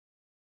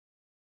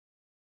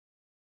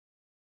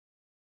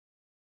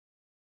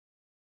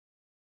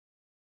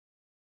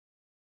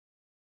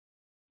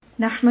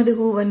نحمده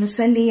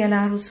ونصلي على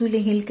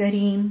رسوله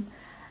الكريم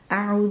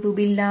أعوذ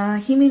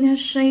بالله من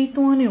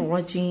الشيطان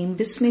الرجيم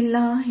بسم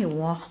الله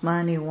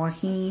الرحمن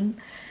الرحيم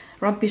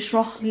رب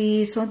اشرح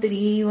لي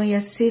صدري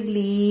ويسر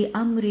لي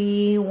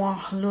أمري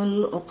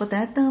واحلل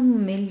عقدة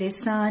من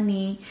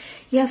لساني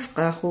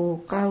يفقه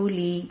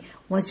قولي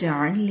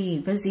واجعل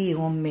لي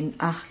وزيرا من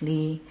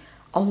أهلي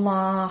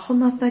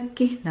اللهم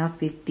فقهنا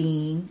في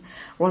الدين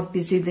رب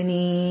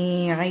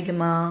زدني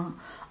علما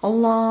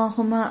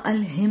اللهم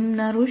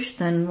ألهمنا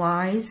رشدا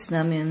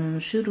وأعذنا من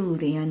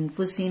شرور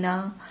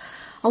أنفسنا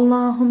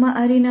اللهم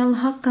أرنا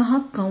الحق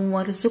حقا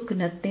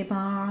وارزقنا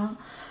اتباعه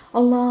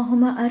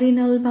اللهم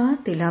أرنا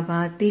الباطل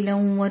باطلا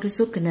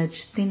وارزقنا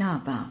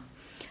اجتنابه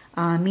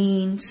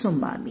آمين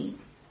ثم آمين.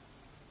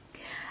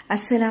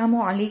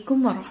 Assalamu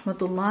alaikum wa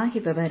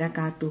rahmatullahi wa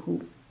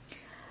barakatuhu.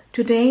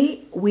 Today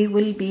we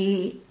will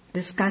be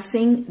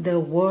discussing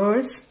the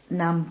verse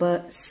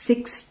number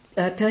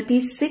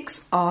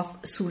 36 of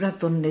Surah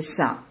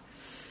An-Nisa.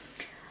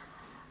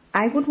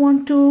 I would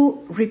want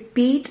to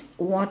repeat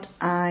what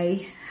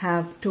I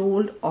have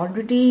told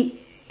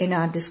already in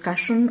our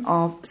discussion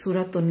of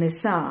Surah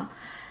An-Nisa,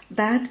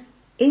 that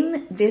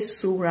in this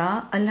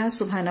surah, Allah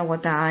subhanahu wa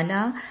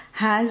ta'ala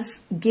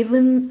has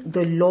given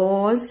the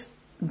laws,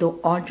 the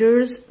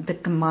orders, the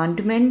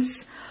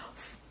commandments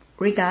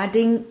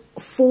regarding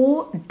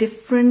 4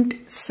 different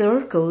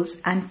circles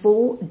and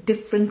 4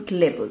 different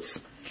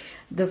levels.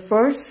 The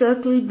first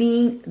circle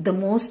being the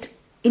most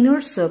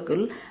inner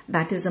circle,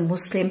 that is a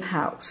Muslim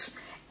house.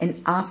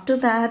 And after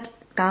that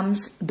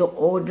comes the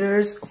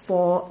orders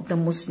for the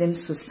Muslim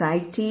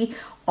society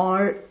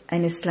or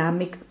an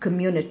Islamic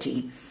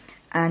community.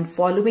 And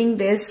following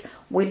this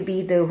will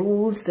be the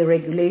rules, the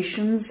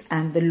regulations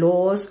and the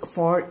laws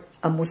for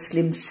a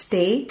Muslim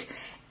state.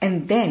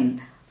 And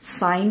then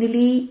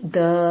finally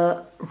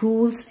the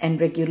rules and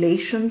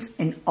regulations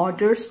and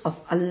orders of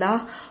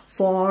Allah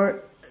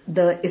for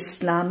the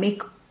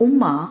Islamic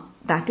Ummah,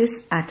 that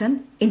is at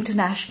an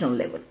international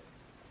level.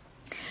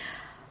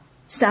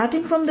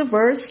 Starting from the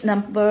verse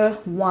number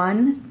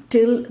 1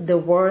 till the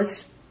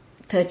verse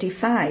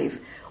 35,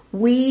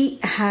 we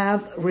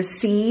have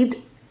received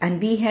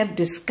and we have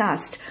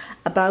discussed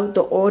about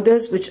the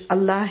orders which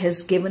Allah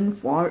has given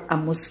for a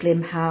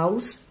Muslim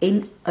house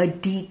in a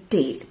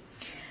detail.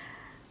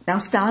 Now,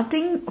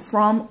 starting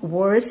from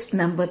verse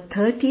number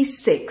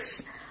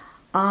 36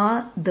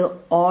 are the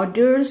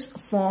orders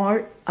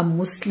for a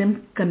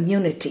Muslim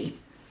community.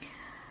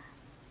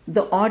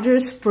 The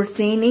orders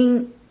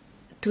pertaining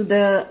to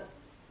the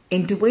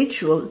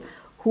individual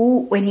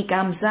who, when he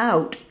comes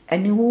out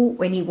and who,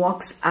 when he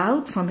walks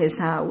out from his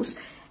house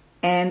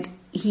and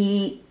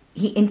he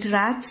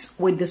interacts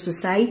with the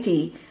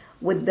society,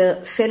 with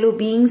the fellow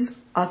beings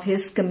of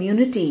his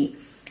community,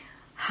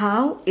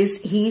 how is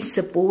he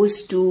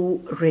supposed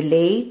to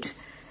relate,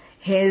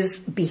 his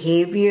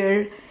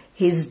behavior,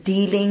 his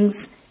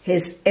dealings,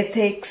 his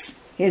ethics,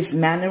 his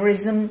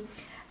mannerism,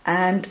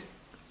 and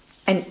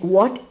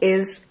what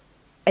is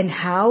and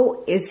how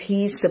is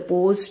he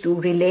supposed to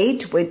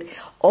relate with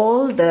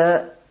all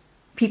the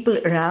people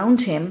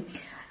around him.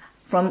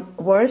 From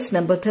verse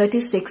number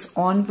 36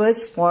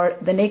 onwards, for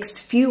the next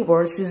few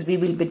verses, we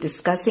will be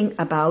discussing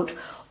about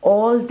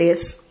all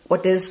this,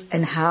 what is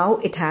and how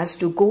it has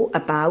to go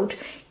about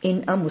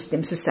in a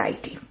Muslim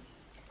society.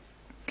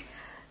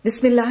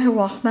 Bismillahir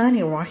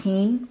Rahmanir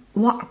Rahim.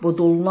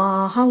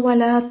 Wa'budullaha wa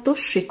la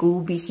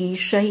tushriku bihi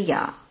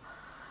shay'a.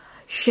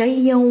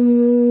 شيئا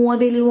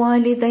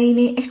وبالوالدين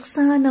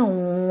إحسانا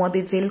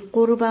وبذي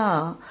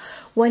القربى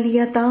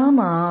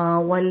واليتامى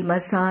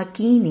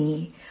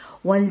والمساكين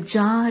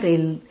والجار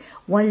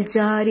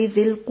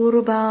ذي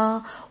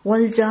القربى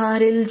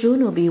والجار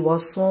الجنب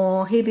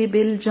والصاحب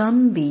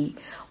بالجنب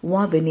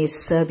وابن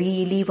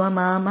السبيل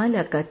وما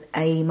ملكت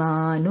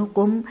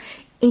أيمانكم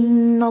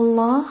إن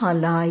الله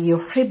لا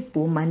يحب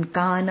من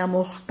كان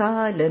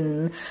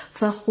مختالا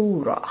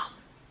فخورا.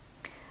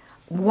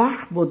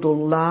 واعبدوا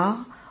الله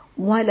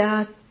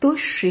وَلَا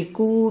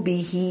تُشْرِكُوا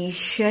بِهِ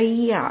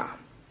شَيْئًا.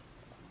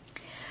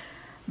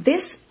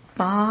 This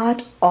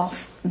part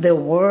of the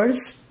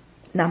verse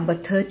number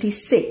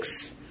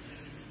 36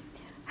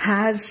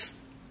 has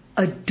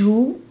a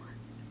do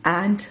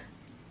and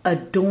a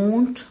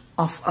don't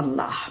of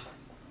Allah.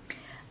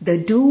 The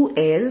do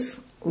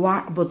is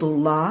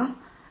wa'budullah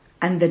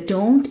and the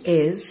don't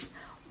is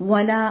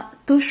وَلَا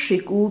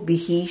تُشْرِكُوا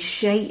بِهِ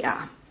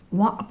شَيْئًا.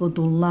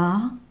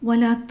 وَاعْبُدُوا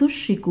وَلَا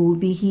تُشْرِكُوا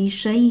بِهِ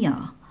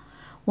شَيْئًا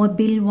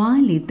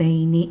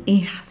وَبِالْوَالِدَيْنِ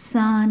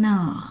إِحْسَانًا.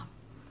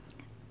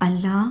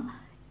 Allah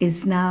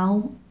is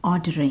now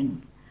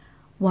ordering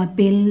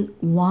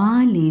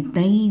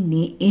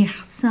وَبِالْوَالِدَيْنِ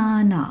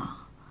إِحْسَانًا.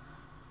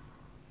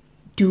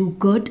 Do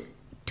good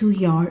to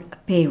your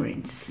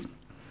parents.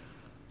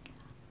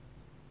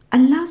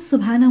 Allah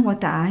subhanahu wa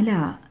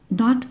ta'ala,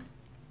 not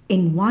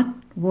in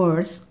one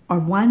verse or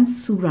one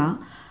surah,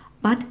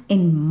 but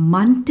in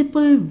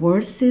multiple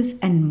verses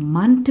and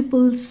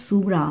multiple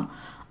surah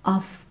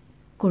of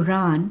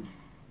Quran,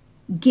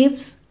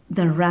 gives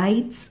the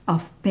rights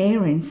of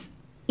parents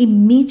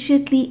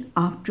immediately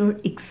after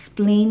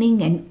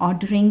explaining and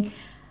ordering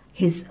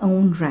his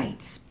own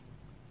rights.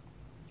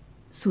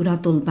 Surah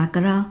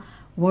Al-Baqarah,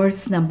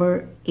 verse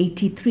number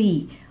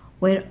 83,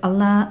 where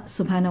Allah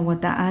subhanahu wa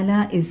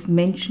ta'ala is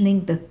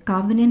mentioning the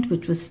covenant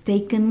which was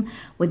taken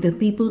with the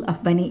people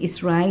of Bani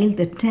Israel,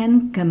 the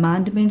 10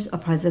 commandments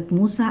of Hazrat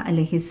Musa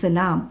alayhi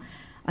salam.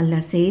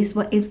 Allah says,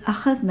 وَإِذْ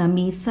أَخَذْنَا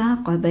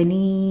مِيثَاقَ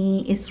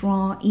بَنِي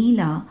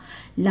إِسْرَائِيلَ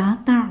لَا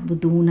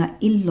تَعْبُدُونَ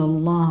إِلَّا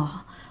اللَّهَ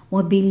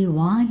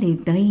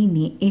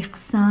وَبِالْوَالِدَيْنِ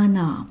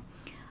إِحْسَانًا.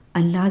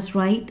 Allah's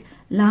right,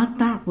 لَا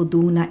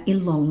تَعْبُدُونَ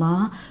إِلَّا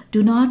اللَّهِ,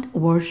 do not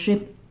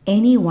worship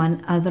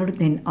anyone other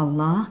than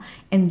Allah.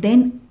 And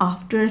then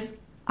after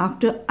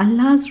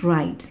Allah's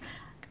rights,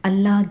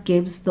 Allah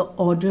gives the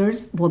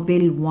orders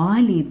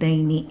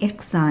وَبِالْوَالِدَيْنِ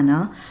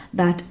إِحْسَانًا,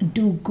 that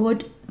do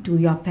good to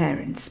your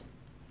parents.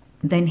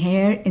 Then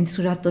here in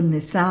Surah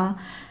An-Nisa,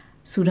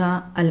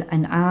 Surah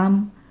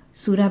Al-An'am,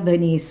 Surah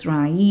Bani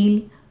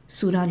Israel,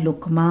 Surah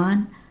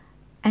Luqman,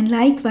 and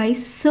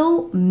likewise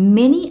so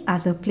many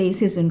other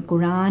places in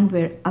Quran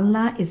where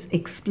Allah is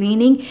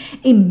explaining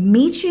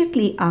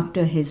immediately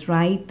after his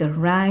right the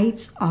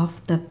rights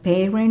of the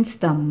parents,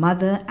 the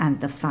mother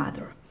and the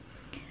father.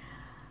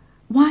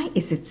 Why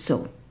is it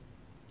so?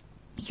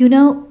 You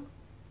know,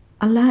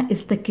 Allah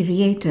is the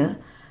creator,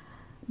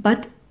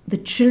 but the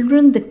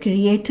children the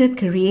Creator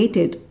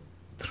created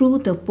through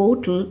the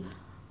portal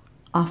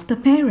of the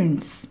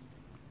parents.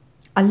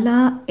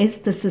 Allah is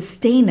the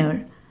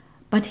sustainer,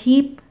 but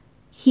He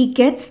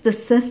gets the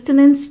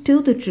sustenance to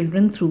the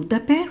children through the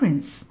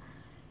parents.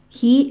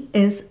 He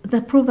is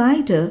the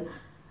provider,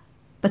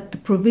 but the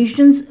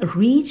provisions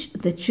reach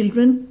the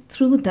children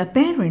through the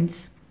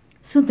parents.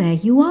 So there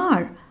you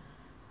are.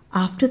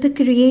 After the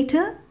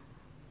Creator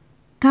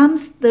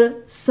comes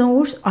the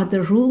source or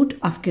the root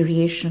of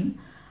creation.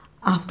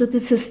 After the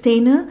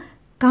sustainer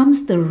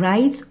comes the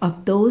rights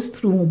of those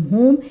through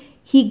whom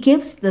he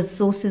gives the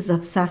sources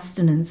of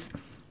sustenance.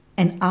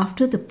 And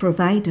after the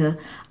provider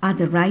are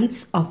the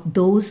rights of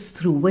those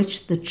through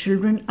which the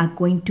children are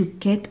going to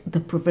get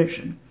the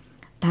provision.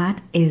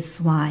 That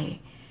is why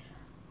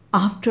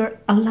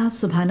after Allah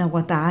subhanahu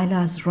wa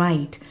ta'ala's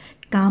right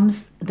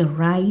comes the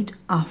right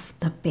of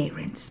the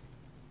parents.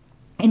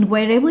 And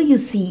wherever you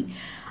see,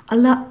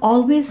 Allah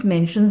always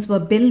mentions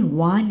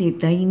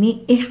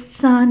وَبِالْوَالِدَيْنِ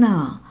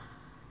إِحْسَانًا.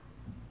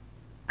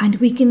 And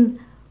we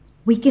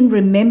can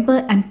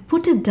remember and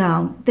put it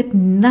down that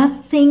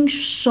nothing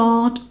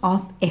short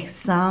of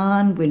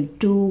ihsan will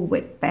do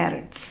with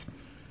parents.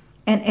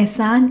 And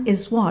ihsan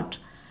is what?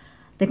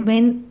 That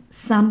when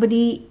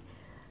somebody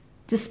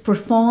just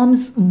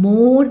performs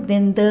more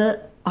than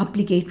the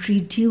obligatory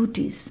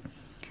duties,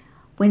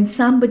 when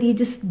somebody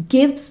just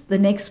gives the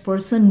next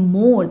person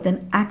more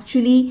than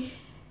actually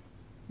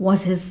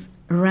was his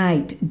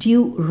right,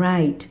 due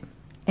right,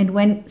 and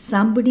when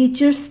somebody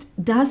just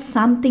does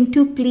something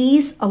to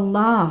please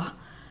Allah,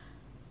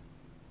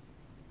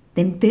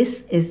 then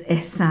this is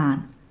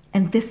ihsan.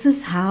 And this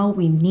is how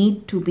we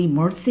need to be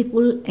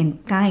merciful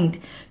and kind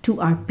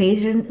to our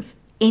parents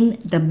in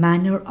the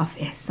manner of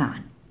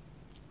ihsan.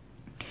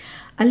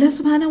 Allah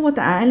subhanahu wa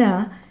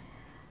ta'ala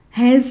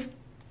has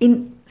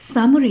in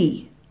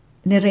summary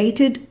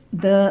narrated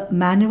the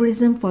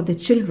mannerism for the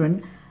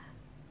children.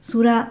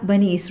 Surah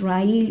Bani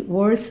Israel,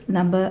 verse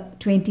number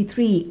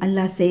 23,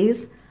 Allah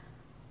says,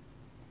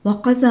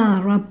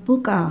 وَقَضَى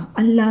رَبُّكَ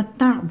أَلَّا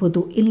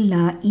تَعْبُدُوا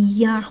إِلَّا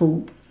إِيَّاهُ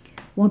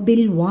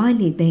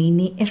وَبِالْوَالِدَيْنِ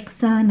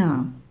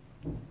إِحْسَانًا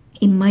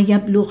إِمَّا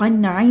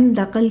يَبْلُغَنَّ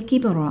عِندَكَ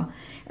الْكِبَرَ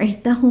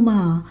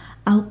إِحْدَاهُمَا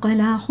أَوْ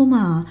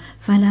كِلَاهُمَا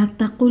فَلَا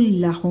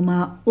تَقُل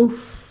لَّهُمَا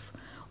أُفٍّ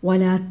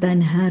وَلَا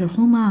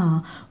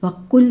تَنْهَرْهُمَا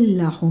وَقُل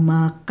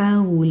لَّهُمَا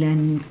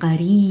قَوْلًا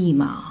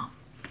كَرِيمًا.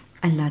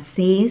 Allah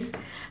says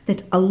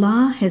that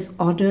Allah has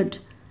ordered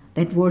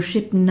that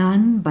worship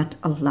none but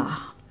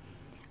Allah.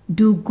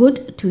 Do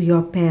good to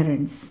your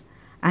parents,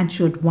 and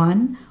should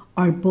one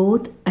or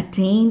both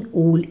attain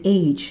old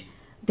age,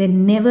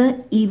 then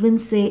never even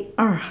say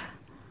or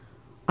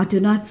do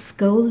not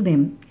scold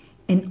them,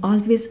 and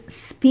always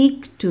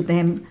speak to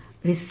them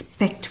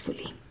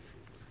respectfully.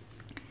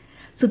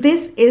 So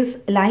this is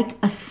like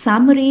a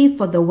summary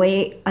for the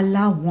way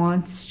Allah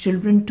wants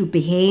children to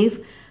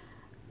behave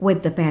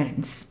with the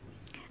parents.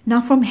 Now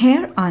from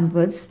here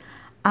onwards,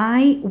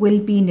 I will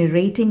be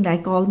narrating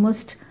like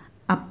almost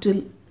up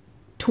to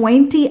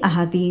 20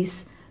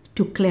 ahadiths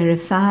to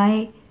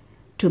clarify,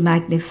 to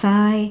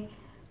magnify,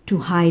 to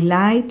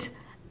highlight,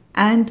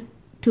 and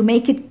to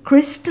make it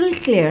crystal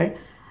clear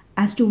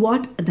as to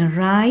what the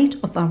right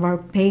of our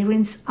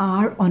parents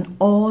are on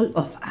all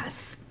of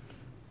us.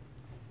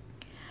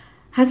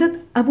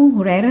 Hazrat Abu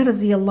Huraira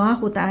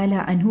radiyallahu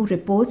ta'ala anhu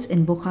reports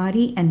in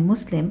Bukhari and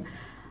Muslim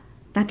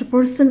that a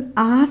person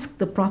asked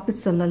the Prophet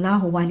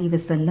sallallahu alaihi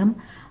wasallam,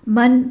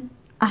 Man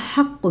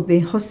ahaqqu bi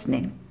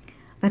husnin,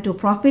 that O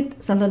Prophet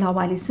sallallahu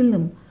alaihi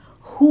wasallam,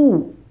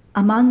 who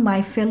among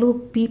my fellow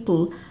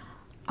people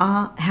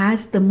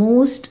has the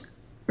most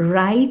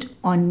right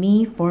on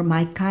me for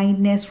my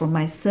kindness, for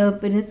my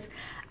service,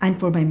 and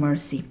for my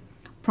mercy.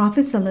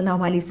 Prophet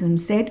ﷺ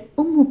said,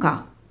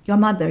 Ummuka, your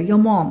mother, your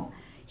mom.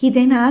 He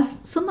then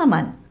asked, Summa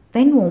man,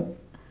 then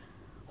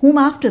whom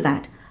after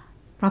that?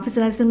 Prophet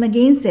ﷺ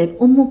again said,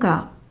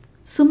 Ummuka,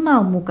 Summa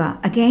ummuka,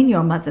 again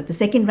your mother. The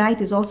second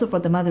right is also for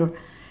the mother.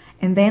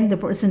 And then the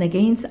person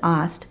again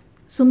asked,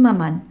 Summa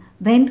man,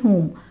 then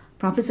whom?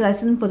 Prophet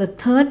ﷺ for the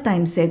third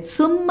time said,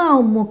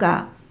 Summa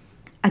ummuka.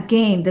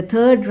 Again, the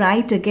third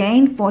right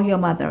again for your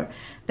mother.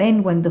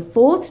 Then when the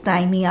fourth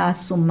time he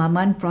asked Summa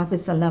man,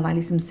 Prophet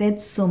ﷺ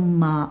said,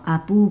 Summa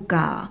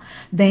abuka,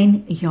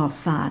 then your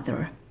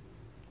father.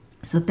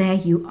 So there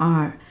you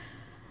are.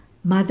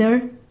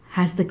 Mother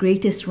has the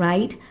greatest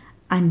right,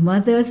 and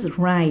mother's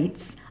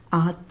rights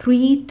are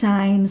 3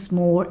 times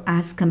more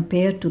as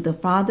compared to the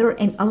father,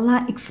 and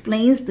Allah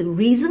explains the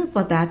reason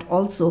for that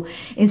also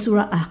in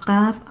Surah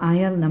Ahqaf,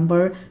 ayah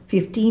number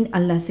 15.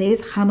 Allah says,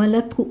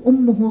 حَمَلَتْهُ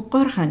أُمُّهُ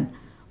قَرْحًا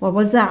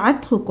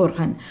وَوَزَعَتْهُ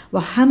قُرْحًا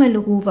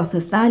وَحَمَلُهُ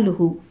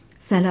وَفِصَالُهُ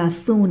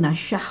ثَلَاثُونَ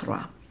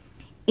شَهْرًا.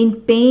 In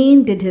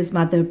pain did his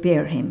mother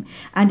bear him,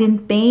 and in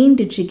pain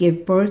did she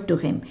give birth to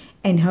him,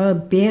 and her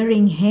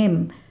bearing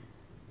him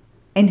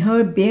and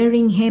her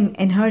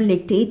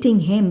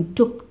lactating him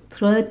took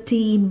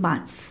 30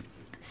 months.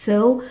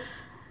 So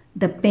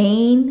the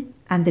pain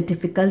and the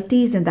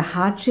difficulties and the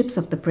hardships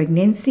of the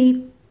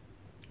pregnancy,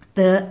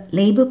 the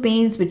labor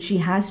pains which she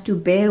has to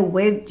bear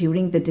with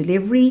during the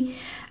delivery,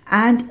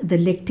 and the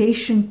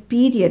lactation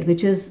period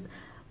which has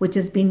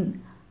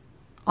been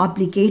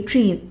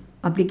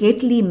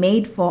obligatorily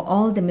made for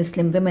all the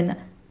Muslim women.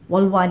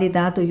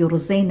 وَالْوَالِدَاتُ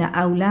يُرْزِينَ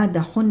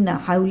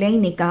أَوْلَادَهُنَّ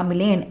حَوْلَيْنِ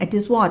كَامِلَيْنِ. It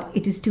is what?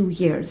 It is 2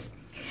 years.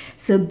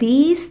 So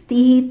these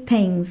 3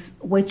 things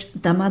which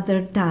the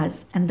mother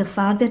does and the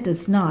father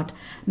does not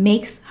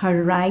makes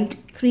her right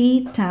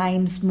 3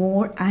 times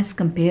more as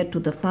compared to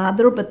the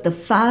father. But the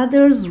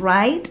father's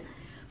right,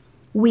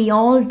 we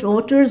all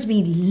daughters,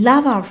 we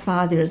love our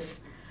fathers.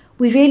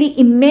 We really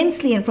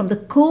immensely and from the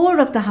core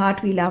of the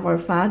heart we love our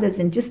fathers.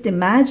 And just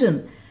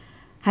imagine,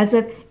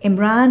 Hazrat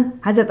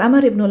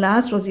Amr ibn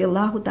al-As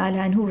radiallahu ta'ala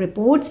anhu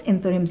reports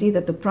in Tirmidhi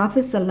that the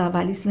Prophet sallallahu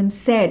alaihi wasallam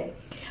said,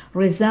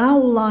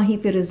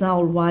 Rizaullahi fi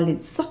rizaul walid,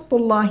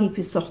 suhtullahi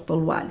fi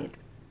suhtul walid.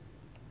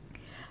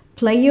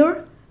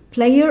 Pleasure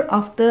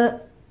of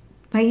the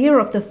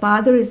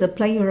father is the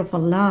pleasure of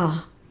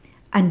Allah,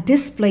 and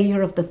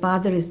displeasure of the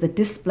father is the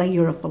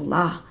displeasure of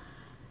Allah.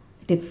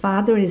 If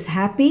father is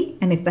happy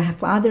and if the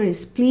father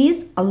is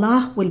pleased,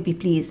 Allah will be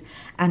pleased,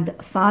 and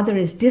the father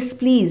is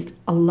displeased,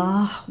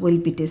 Allah will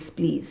be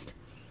displeased.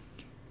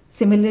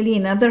 Similarly,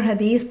 in other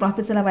hadith,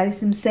 Prophet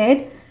ﷺ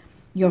said,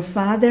 your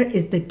father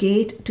is the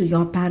gate to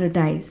your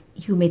paradise.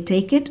 You may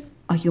take it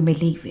or you may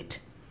leave it.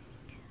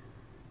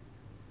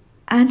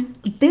 And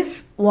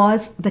this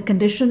was the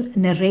condition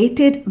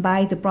narrated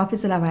by the Prophet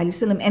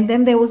ﷺ. And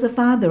then there was a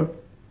father.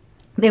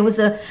 There was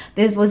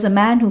a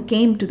man who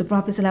came to the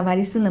Prophet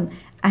ﷺ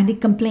and he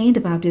complained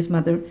about his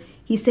mother.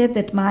 He said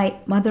that my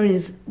mother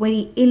is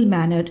very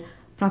ill-mannered.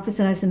 Prophet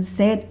ﷺ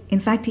said, in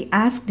fact, he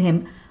asked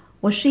him,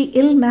 was she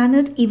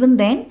ill-mannered even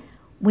then?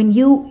 When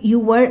you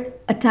were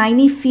a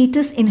tiny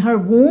fetus in her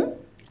womb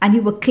and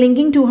you were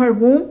clinging to her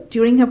womb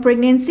during her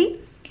pregnancy?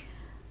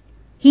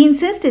 He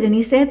insisted and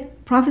he said,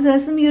 Prophet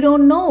ﷺ, you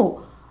don't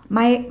know.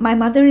 My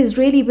mother is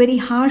really very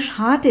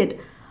harsh-hearted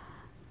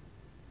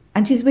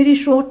and she's very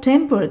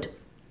short-tempered.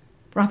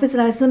 Prophet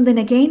ﷺ then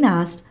again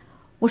asked,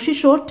 was she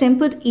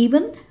short-tempered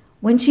even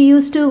when she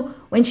used to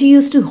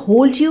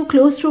hold you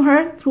close to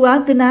her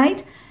throughout the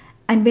night,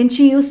 and when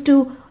she used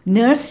to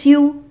nurse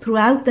you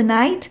throughout the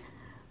night?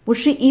 Was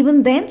she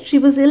even then? She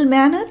was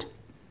ill-mannered?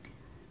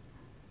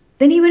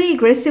 Then he very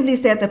aggressively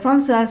said, the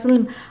Prophet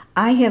ﷺ,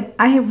 I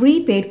have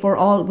repaid for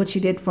all what she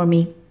did for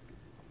me.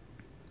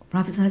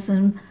 Prophet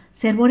ﷺ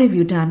said, what have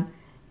you done?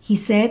 He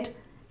said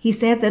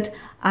that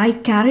I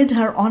carried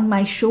her on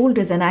my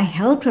shoulders and I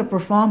helped her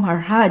perform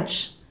her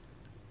Hajj.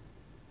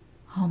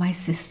 Oh, my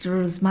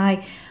sisters,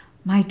 my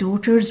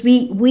daughters,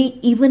 we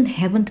even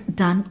haven't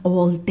done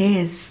all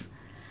this.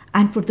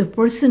 And for the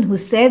person who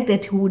said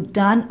that who had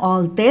done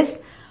all this,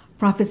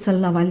 Prophet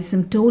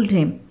ﷺ told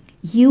him,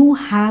 you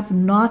have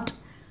not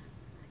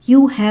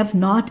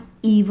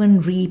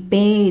even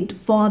repaid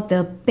for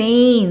the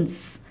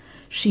pains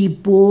she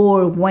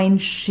bore when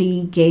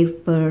she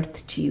gave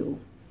birth to you.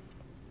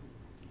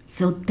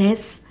 So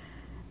this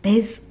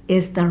is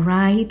the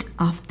right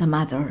of the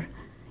mother.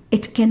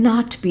 It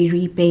cannot be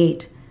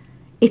repaid.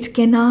 It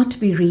cannot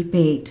be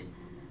repaid.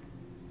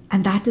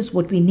 And that is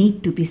what we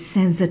need to be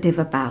sensitive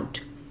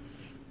about.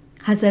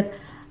 Hazrat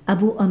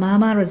Abu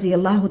Umama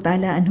radiallahu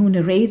ta'ala anhu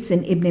narrates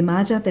in Ibn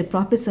Majah that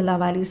Prophet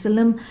sallallahu alaihi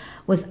wasallam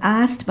was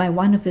asked by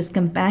one of his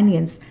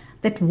companions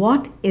that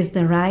what is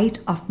the right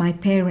of my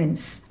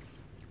parents?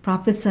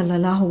 Prophet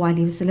sallallahu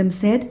alaihi wasallam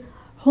said,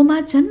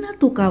 Huma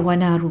jannatuka wa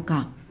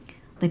naruka.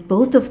 That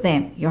both of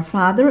them, your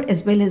father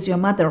as well as your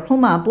mother,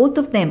 Huma, both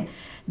of them,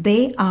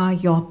 they are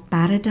your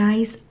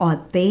paradise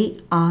or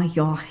they are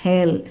your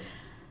hell.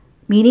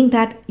 Meaning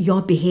that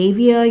your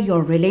behavior,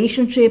 your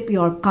relationship,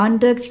 your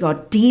conduct, your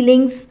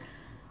dealings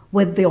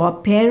with your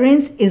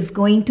parents is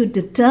going to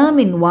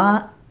determine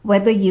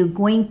whether you're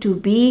going to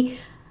be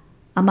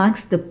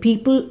amongst the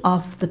people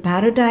of the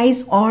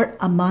paradise or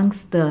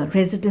amongst the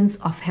residents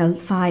of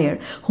hellfire.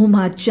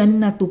 Huma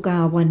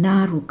jannatuka wa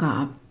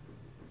naruka.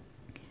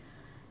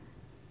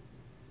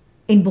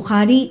 In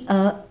Bukhari,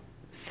 a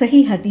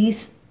Sahih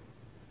Hadith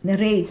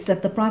narrates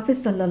that the Prophet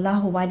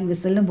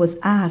ﷺ was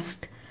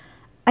asked,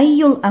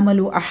 Ayyul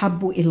amalu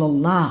ahabbu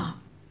ilallah?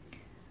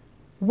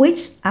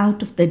 Which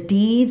out of the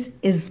deeds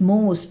is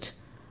most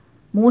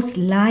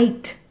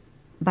liked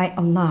by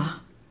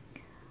Allah?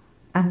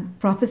 And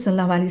Prophet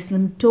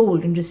ﷺ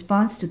told in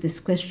response to this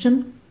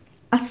question,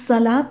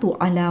 As-salatu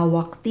ala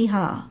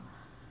waqtiha.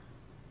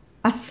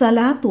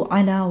 As-salatu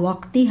ala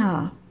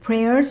waqtiha.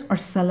 Prayers or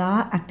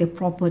salah at the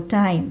proper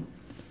time.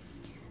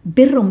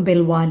 Birrum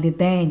bil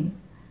walidain.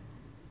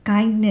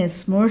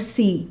 Kindness,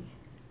 mercy,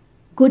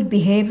 good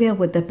behavior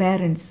with the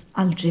parents.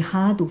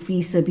 Al-jihadu fi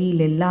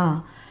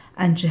sabilillah.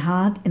 And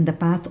jihad in the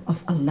path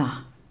of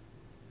Allah.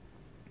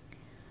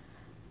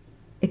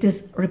 It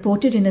is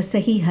reported in a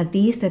Sahih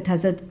Hadith that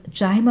Hazrat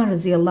Jaima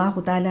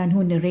radiallahu ta'ala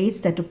anhu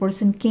narrates that a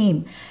person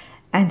came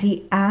and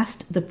he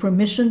asked the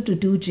permission to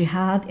do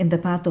jihad in the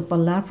path of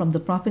Allah from the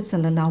Prophet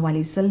sallallahu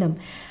alaihi wasallam.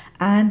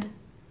 And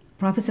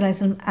Prophet sallallahu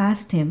alaihi wasallam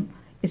asked him,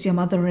 is your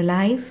mother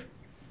alive?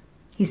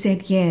 He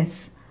said,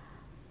 yes.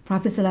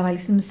 Prophet sallallahu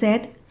alaihi wasallam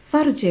said,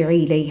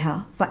 Farji'i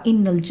ilayha fa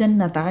innal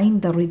jannata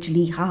 'inda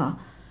rijliha.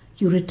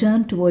 You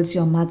return towards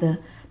your mother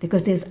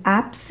because there's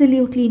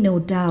absolutely no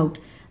doubt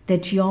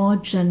that your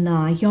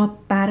Jannah, your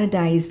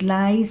paradise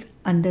lies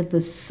under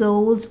the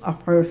soles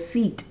of her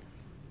feet.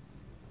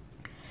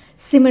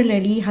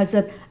 Similarly,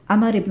 Hazrat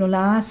Amr ibn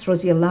al-As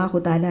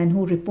radiallahu ta'ala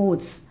anhu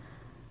reports,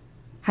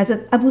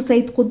 Hazrat Abu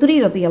Sa'id Khudri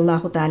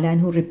radiallahu ta'ala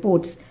anhu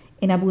reports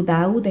in Abu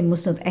Dawud and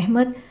Musnad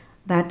Ahmad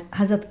that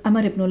Hazrat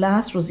Amr ibn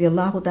al-As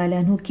radiallahu ta'ala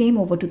anhu came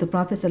over to the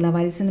Prophet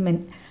sallallahu alaihi wasallam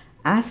and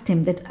asked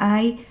him that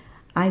I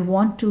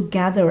want to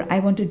gather, I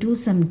want to do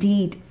some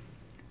deed,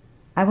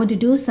 I want to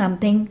do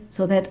something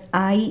so that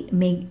I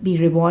may be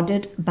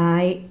rewarded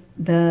by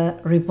the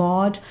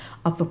reward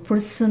of a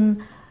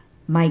person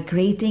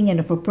migrating and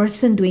of a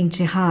person doing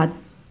jihad.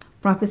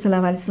 Prophet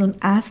ﷺ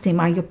asked him,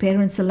 are your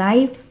parents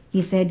alive?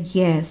 He said,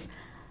 yes.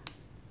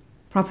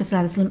 Prophet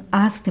ﷺ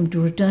asked him to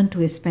return to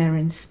his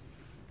parents.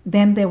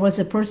 Then there was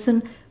a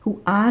person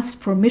who asked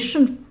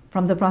permission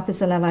from the Prophet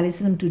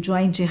ﷺ to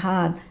join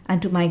jihad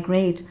and to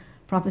migrate.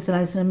 Prophet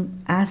ﷺ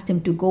asked him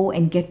to go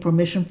and get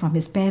permission from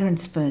his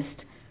parents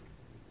first.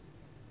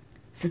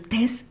 So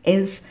this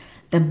is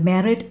the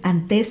merit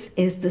and this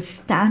is the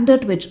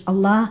standard which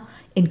Allah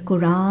in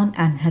Quran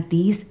and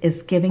Hadith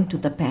is giving to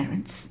the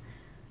parents.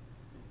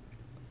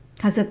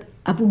 Hazrat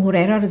Abu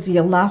Hurairah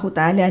radiallahu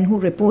ta'ala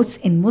anhu reports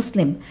in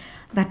Muslim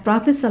that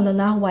Prophet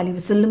sallallahu alaihi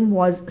wasallam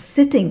was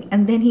sitting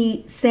and then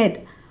he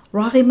said,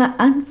 Rahima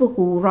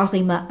anfuhu,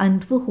 Rahima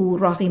anfuhu,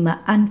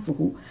 Rahima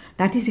anfuhu.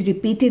 That is, he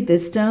repeated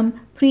this term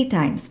 3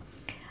 times.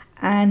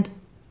 And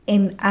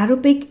in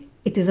Arabic,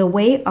 it is a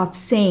way of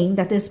saying,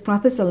 that is,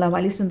 Prophet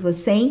ﷺ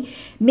was saying,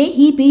 may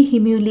he be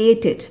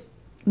humiliated,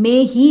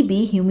 may he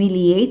be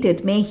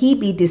humiliated, may he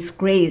be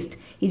disgraced.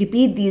 He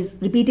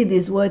repeated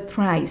these words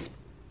thrice.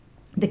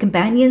 The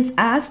companions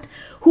asked,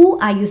 who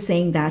are you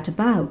saying that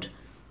about?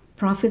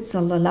 Prophet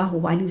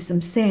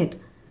ﷺ said,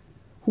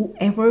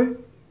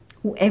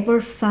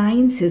 whoever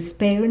finds his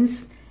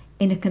parents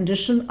in a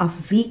condition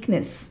of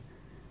weakness,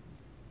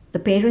 the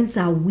parents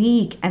are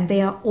weak and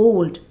they are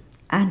old,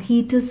 and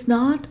he does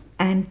not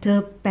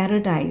enter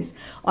paradise,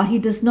 or he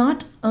does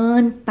not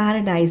earn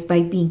paradise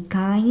by being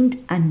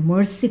kind and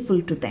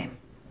merciful to them.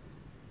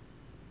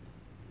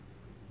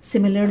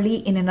 Similarly,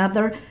 in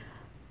another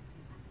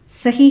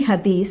Sahih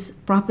Hadith,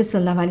 Prophet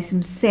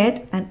ﷺ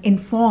said and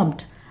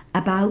informed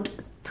about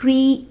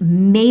 3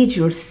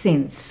 major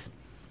sins.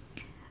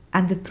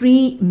 And the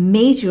 3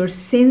 major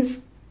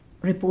sins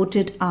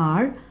reported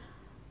are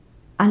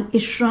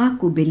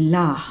Al-Ishraku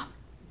Billah,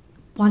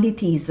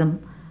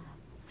 polytheism,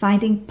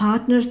 finding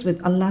partners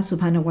with Allah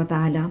subhanahu wa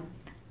ta'ala,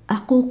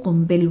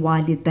 Aqukum bil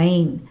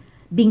walidain,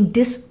 being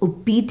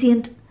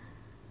disobedient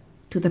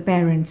to the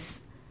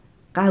parents,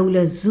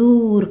 Qawla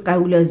zur,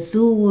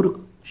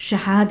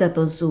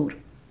 Shahadat zur,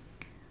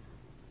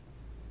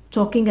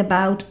 talking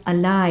about a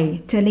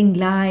lie, telling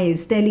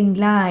lies,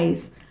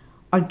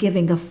 or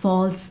giving a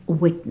false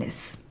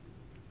witness.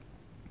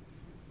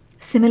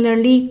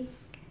 Similarly,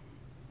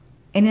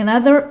 in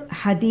another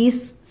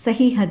hadith,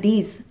 Sahih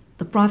Hadith,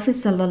 the Prophet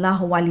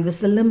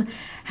ﷺ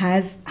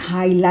has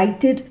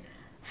highlighted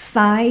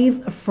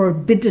 5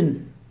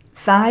 forbidden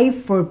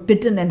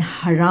and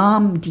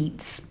haram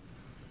deeds.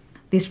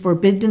 These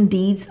forbidden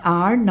deeds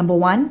are, number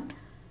 1,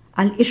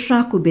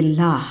 al-ishraku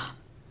billah,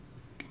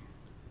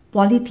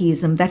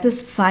 polytheism, that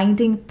is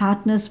finding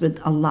partners with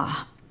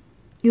Allah.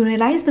 You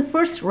realize the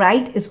first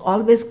right is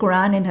always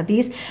Quran and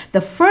Hadith.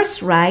 The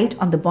first right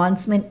on the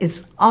bondsman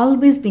is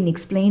always being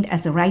explained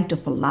as the right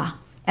of Allah.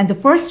 And the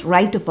first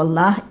right of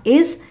Allah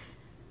is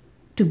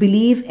to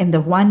believe in the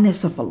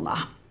oneness of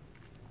Allah.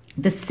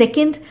 The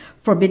second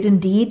forbidden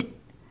deed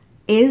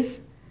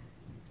is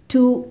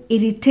to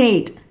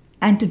irritate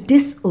and to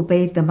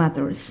disobey the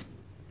mothers.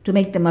 to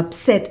make them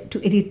upset,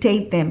 to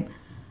irritate them,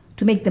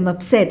 to make them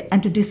upset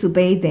and to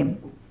disobey them,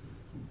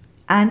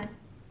 and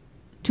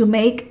to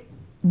make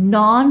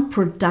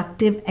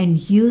non-productive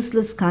and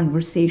useless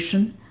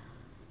conversation,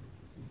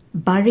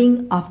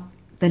 burying of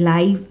the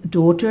live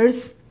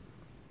daughters,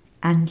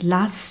 and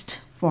lust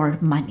for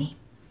money.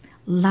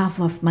 Love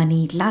of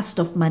money, lust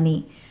of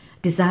money,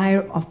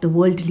 desire of the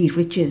worldly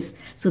riches.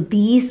 So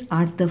these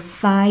are the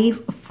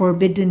 5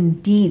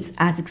 forbidden deeds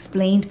as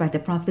explained by the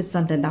Prophet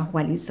sallallahu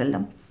alaihi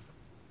wasallam.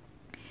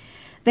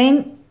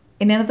 Then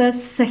in another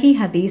Sahih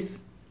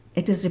Hadith,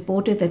 it is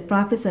reported that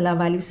Prophet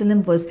sallallahu alaihi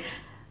wasallam was,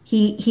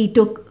 he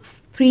took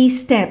 3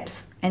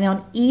 steps, and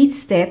on each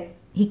step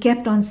he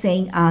kept on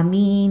saying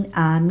Ameen,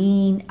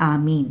 Ameen,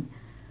 Ameen.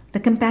 The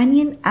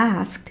companion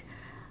asked,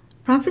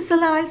 Prophet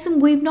sallallahu alaihi wasallam,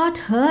 we've not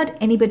heard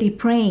anybody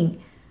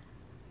praying.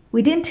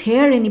 We didn't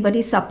hear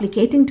anybody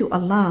supplicating to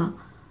Allah.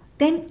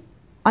 Then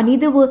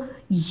neither were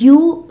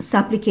you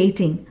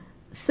supplicating.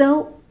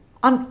 So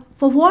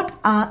for what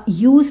are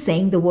you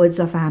saying the words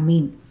of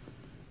Ameen?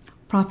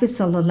 Prophet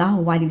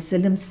sallallahu alaihi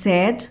wasallam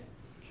said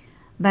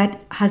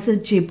that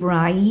Hazrat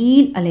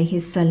Jibreel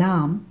alayhi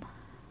salam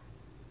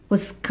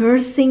was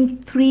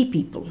cursing 3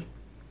 people.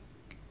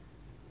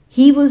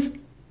 He was,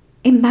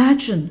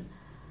 imagine,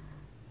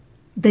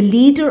 the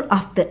leader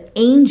of the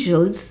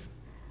angels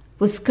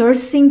was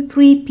cursing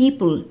 3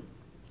 people,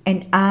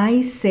 and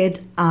I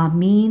said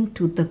Ameen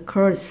to the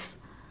curse,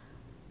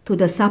 to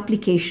the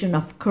supplication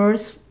of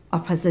curse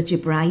of Hazrat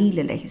Jibreel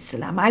alayhi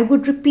salam. I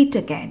would repeat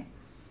again.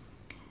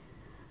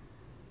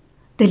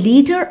 The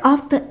leader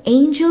of the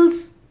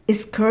angels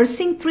is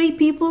cursing 3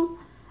 people,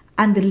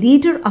 and the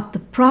leader of the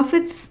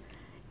prophets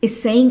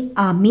is saying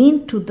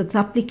Ameen to the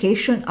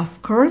supplication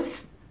of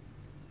curse.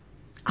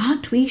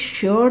 Aren't we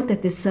sure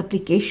that this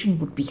supplication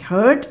would be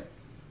heard?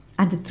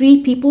 And the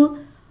 3 people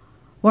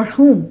were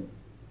whom?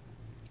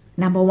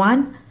 Number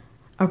 1,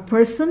 a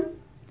person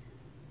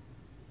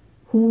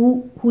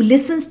who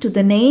listens to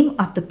the name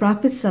of the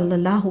Prophet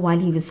sallallahu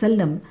alaihi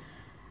wasallam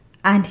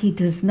and he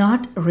does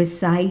not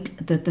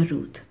recite the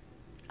Darood.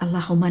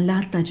 Allahumma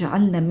la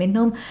taj'alna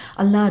minhum.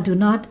 Allah, do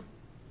not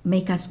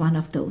make us one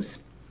of those.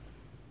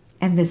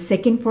 And the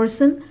second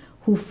person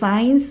who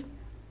finds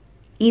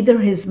either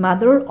his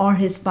mother or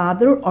his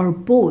father or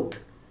both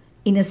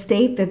in a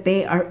state that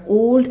they are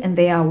old and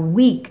they are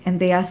weak and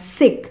they are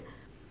sick,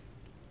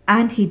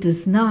 and he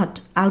does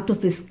not, out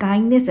of his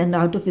kindness and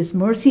out of his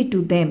mercy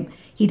to them,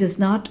 he does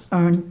not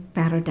earn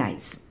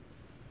paradise.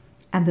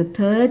 And the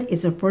third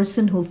is a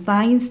person who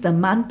finds the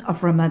month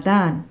of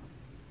Ramadan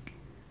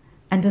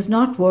and does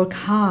not work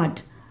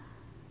hard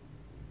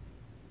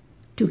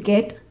to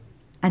get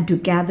and to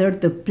gather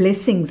the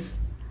blessings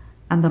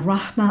and the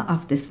rahmah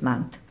of this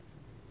month.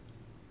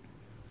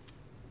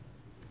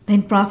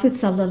 Then Prophet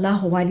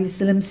sallallahu alaihi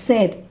wasallam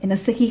said in a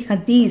Sahih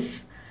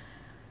Hadith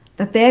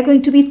that there are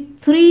going to be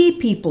 3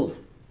 people,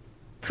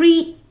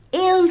 3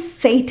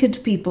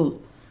 ill-fated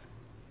people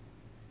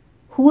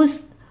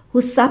whose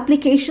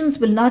supplications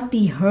will not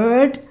be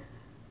heard,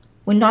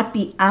 will not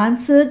be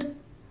answered.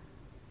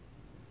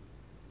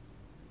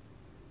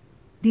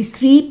 These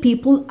 3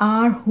 people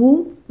are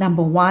who?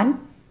 Number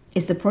 1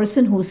 is the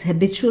person who is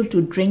habitual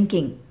to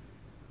drinking.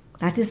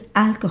 That is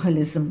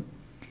alcoholism.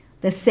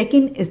 The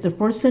second is the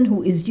person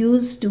who is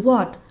used to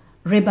what?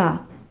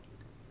 Riba,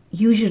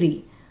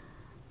 usury.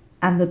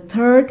 And the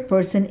third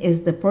person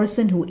is the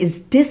person who is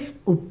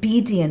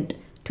disobedient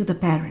to the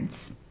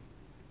parents.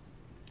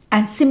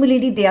 And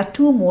similarly, there are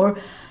 2 more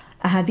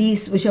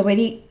hadiths which are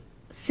very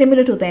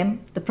similar to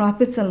them. The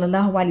Prophet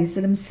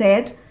ﷺ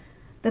said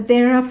that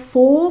there are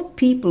 4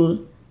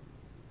 people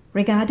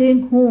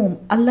regarding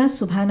whom Allah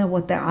subhanahu wa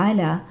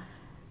ta'ala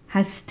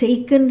has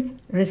taken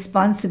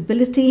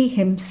responsibility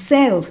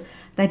himself,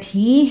 that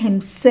he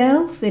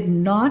himself will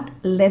not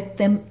let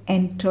them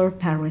enter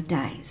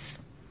paradise.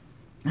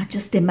 Now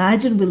just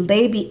imagine, will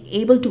they be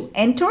able to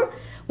enter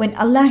when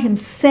Allah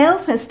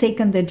himself has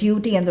taken the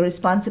duty and the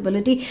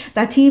responsibility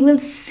that he will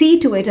see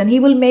to it and he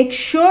will make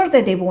sure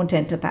that they won't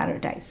enter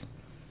paradise.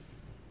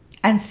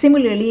 And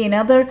similarly, in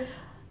other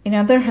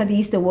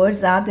hadiths, the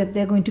words are that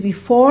there are going to be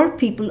 4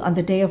 people on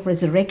the day of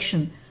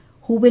resurrection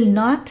who will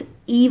not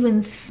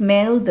even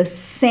smell the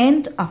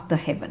scent of the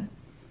heaven.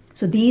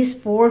 So these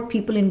 4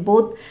 people in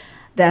both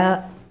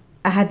the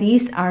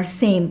hadiths are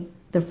same.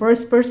 The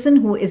first person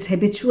who is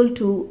habitual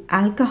to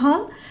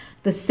alcohol,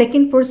 the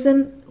second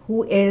person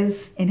who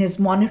is in his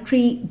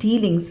monetary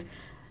dealings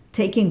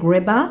taking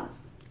riba,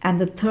 and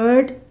the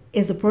third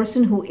is a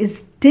person who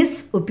is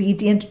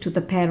disobedient to the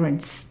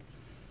parents.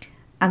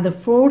 And the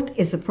fourth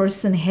is a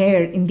person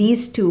here in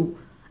these 2,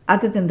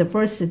 other than the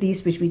first of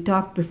these which we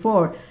talked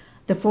before.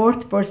 The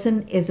fourth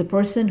person is a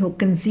person who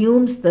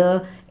consumes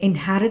the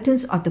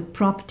inheritance or the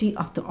property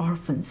of the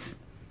orphans.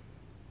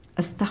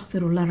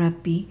 Astaghfirullah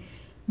Rabbi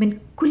min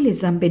kulli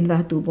zambin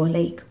wa atubu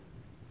ilayk.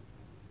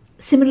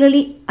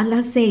 Similarly,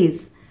 Allah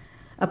says,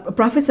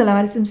 Prophet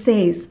ﷺ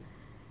says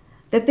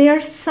that there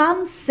are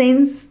some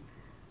sins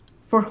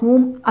for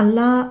whom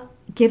Allah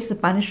gives a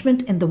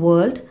punishment in the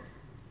world,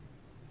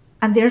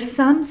 And there are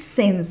some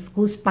sins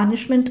whose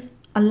punishment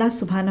Allah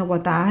subhanahu wa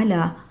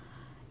ta'ala,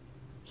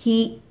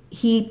 He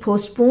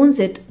postpones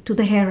it to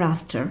the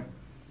hereafter.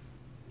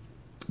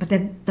 But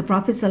then the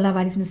Prophet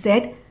ﷺ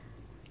said,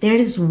 there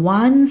is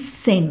one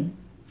sin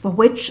for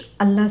which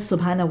Allah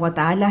subhanahu wa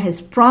ta'ala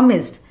has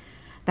promised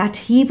that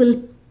He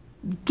will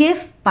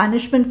give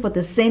punishment for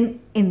the sin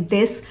in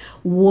this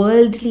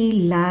worldly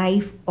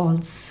life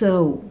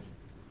also.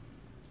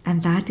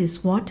 And that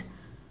is what?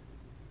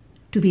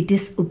 To be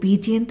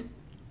disobedient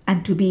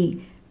and to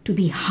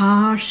be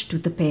harsh to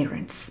the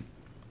parents.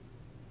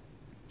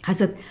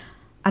 Hazrat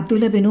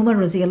Abdullah bin Umar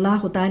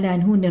radiallahu ta'ala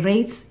anhu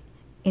narrates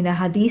in a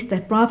hadith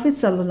that Prophet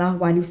sallallahu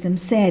alaihi wasallam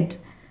said,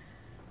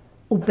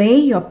 obey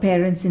your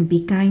parents and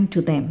be kind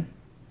to them.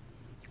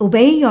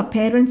 Obey your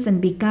parents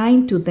and be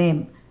kind to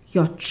them.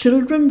 Your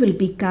children will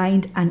be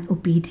kind and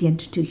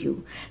obedient to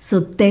you. So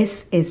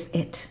this is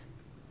it.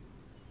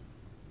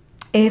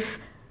 If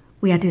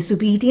we are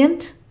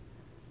disobedient,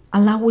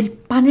 Allah will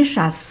punish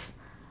us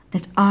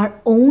that our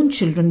own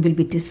children will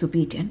be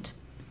disobedient.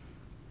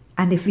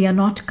 And if we are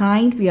not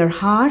kind, we are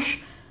harsh,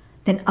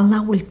 then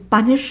Allah will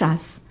punish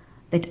us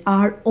that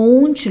our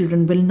own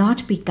children will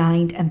not be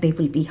kind and they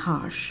will be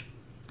harsh.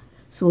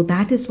 So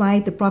that is why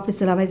the Prophet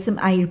ﷺ,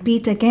 I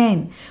repeat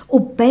again,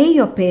 obey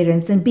your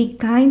parents and be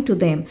kind to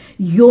them.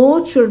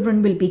 Your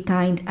children will be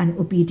kind and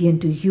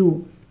obedient to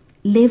you.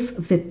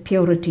 Live with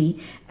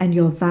purity and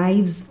your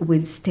wives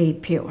will stay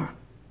pure.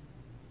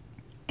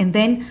 And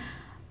then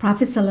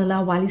Prophet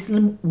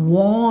ﷺ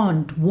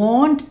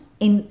warned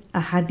in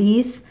a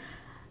hadith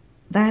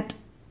that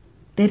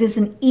there is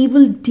an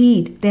evil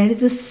deed, there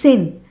is a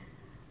sin,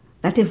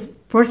 that if a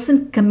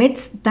person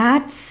commits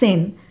that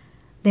sin,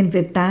 then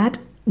with that,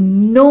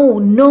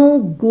 no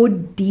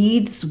good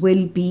deeds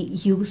will be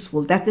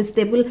useful. That is,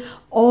 they will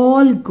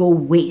all go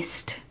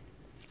waste.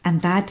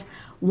 And that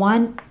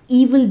one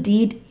evil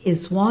deed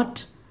is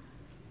what?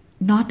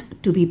 Not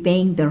to be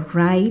paying the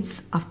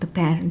rights of the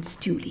parents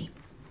duly.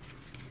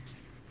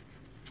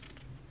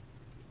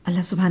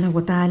 Allah subhanahu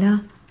wa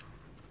ta'ala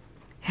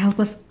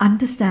help us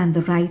understand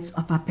the rights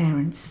of our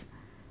parents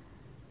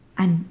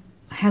and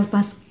help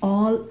us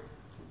all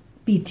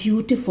be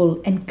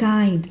dutiful and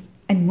kind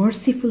and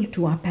merciful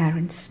to our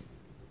parents.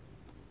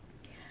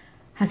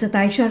 Hazrat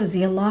Aisha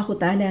radiallahu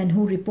ta'ala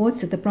anhu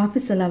reports that the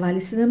Prophet sallallahu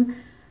alaihi wasallam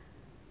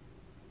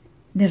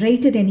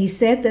narrated, and he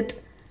said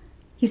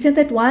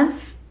that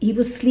once he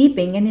was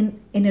sleeping and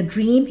in a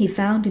dream he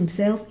found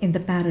himself in the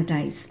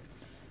paradise.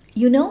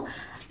 You know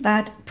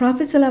that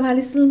Prophet sallallahu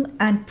alaihi wasallam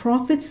and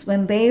prophets,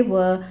 when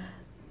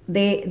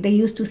they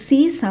used to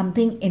see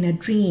something in a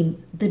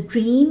dream, the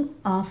dream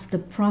of the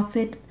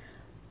Prophet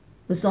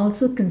was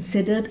also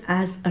considered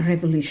as a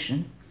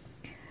revelation.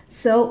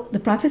 So the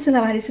Prophet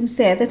ﷺ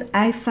said that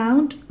I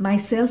found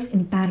myself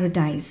in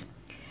paradise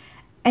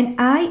and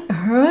I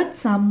heard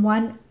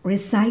someone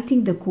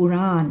reciting the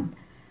Quran.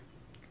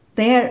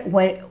 There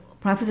where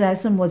Prophet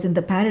ﷺ was in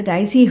the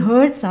paradise, he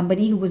heard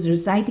somebody who was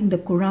reciting the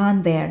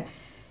Quran there.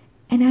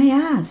 And I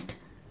asked,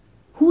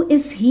 who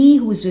is he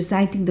who is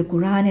reciting the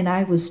Quran? And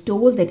I was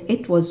told that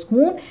it was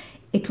whom?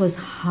 It was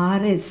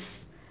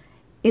Haris.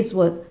 It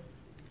was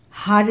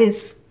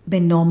Haris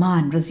bin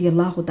Noman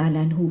radiallahu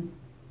ta'ala anhu.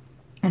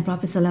 And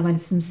Prophet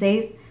ﷺ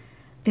says,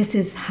 this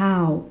is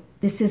how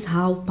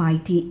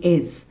piety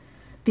is.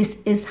 This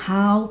is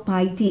how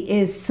piety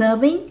is.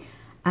 Serving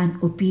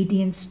and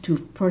obedience to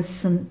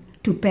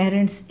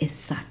parents is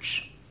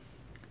such.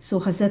 So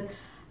Hazrat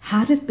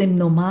Harith bin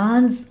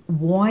Noman's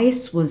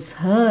voice was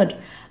heard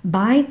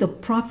by the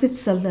Prophet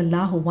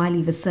sallallahu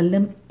alaihi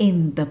wasallam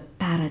in the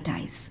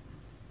paradise.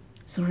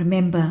 So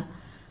remember,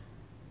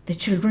 the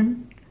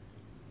children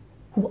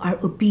who are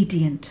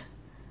obedient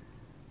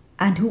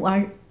and who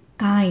are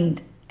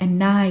kind and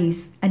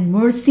nice and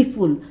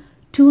merciful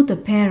to the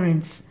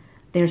parents,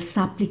 their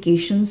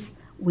supplications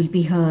will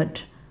be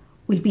heard,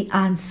 will be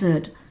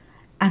answered,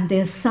 and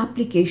their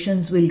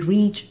supplications will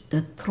reach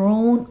the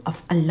throne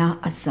of Allah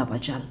Azza wa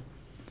Jal.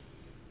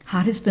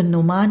 Haris bin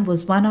Noman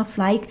was one of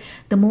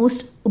the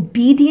most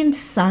obedient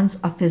sons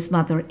of his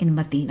mother in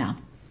Medina.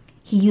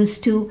 He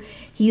used to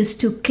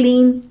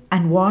clean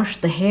and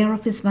wash the hair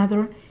of his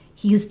mother.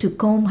 He used to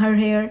comb her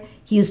hair.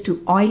 He used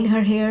to oil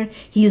her hair.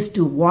 He used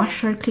to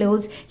wash her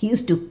clothes. He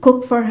used to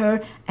cook for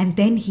her, and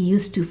then he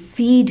used to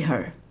feed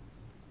her.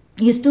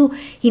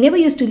 He never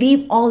used to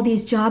leave all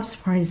these jobs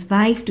for his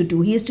wife to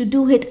do. He used to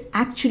do it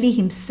actually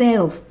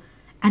himself.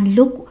 And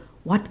look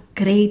what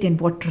grade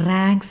and what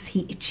ranks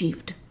he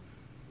achieved.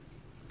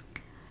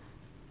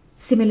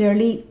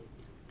 Similarly,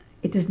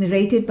 it is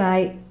narrated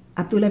by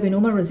Abdullah bin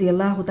Umar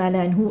radiallahu ta'ala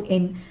anhu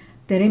in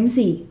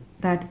Tirmidhi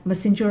that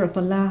Messenger of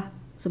Allah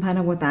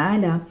subhanahu wa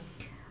ta'ala,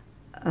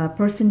 a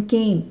person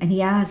came and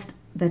he asked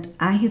that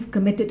I have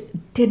committed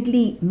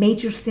deadly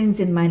major sins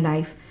in my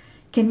life.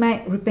 Can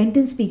my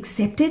repentance be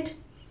accepted?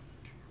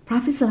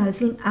 Prophet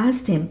ﷺ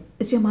asked him,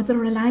 is your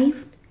mother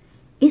alive?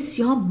 Is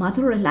your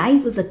mother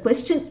alive? Was a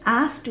question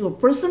asked to a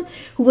person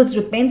who was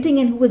repenting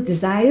and who was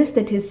desirous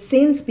that his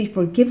sins be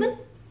forgiven.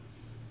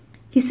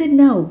 He said,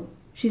 no,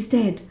 she's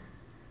dead.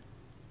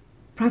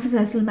 Prophet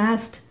ﷺ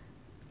asked,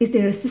 "Is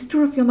there a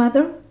sister of your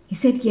mother?" He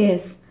said,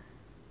 "Yes."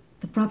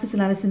 The Prophet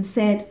ﷺ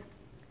said,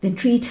 "Then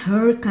treat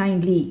her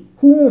kindly."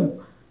 Whom?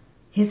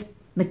 His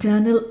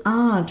maternal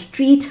aunt.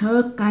 Treat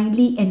her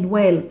kindly and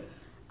well.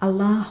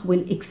 Allah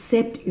will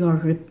accept your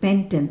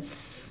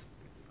repentance.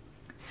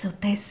 So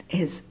this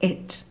is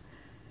it.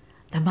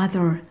 The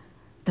mother,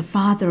 the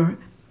father,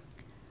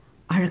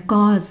 are a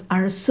cause,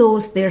 are a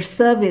source, their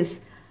service,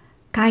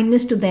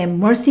 kindness to them,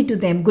 mercy to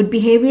them, good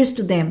behaviors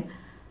to them.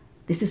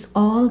 This is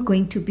all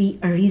going to be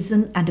a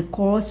reason and a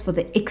cause for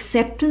the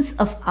acceptance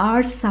of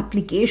our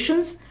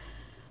supplications,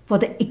 for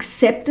the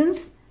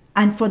acceptance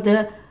and for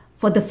the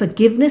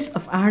forgiveness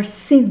of our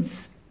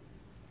sins.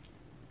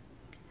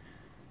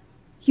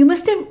 You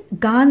must have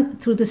gone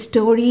through the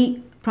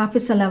story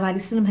Prophet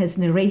ﷺ has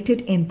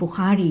narrated in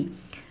Bukhari.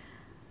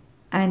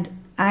 And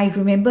I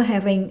remember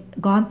having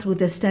gone through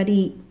the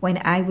study when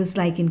I was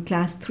like in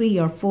class 3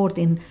 or 4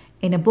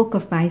 in a book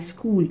of my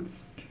school,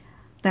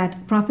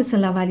 that Prophet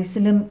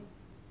ﷺ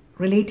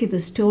related the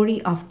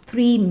story of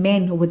 3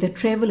 men who were the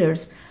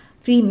travelers,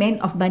 3 men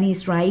of Bani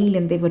Israel,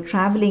 and they were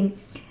traveling,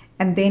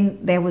 and then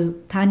there was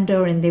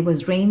thunder and there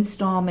was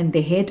rainstorm, and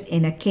they hid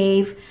in a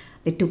cave.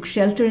 They took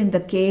shelter in the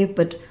cave,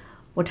 but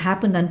what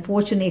happened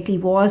unfortunately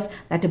was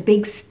that a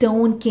big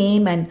stone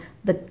came and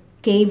the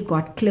cave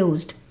got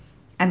closed.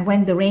 And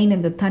when the rain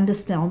and the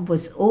thunderstorm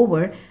was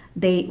over,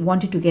 they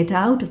wanted to get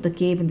out of the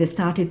cave, and they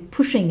started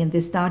pushing and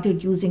they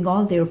started using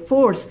all their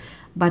force,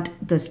 but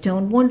the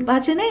stone won't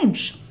budge an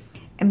inch.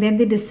 And then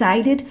they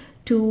decided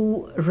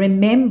to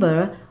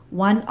remember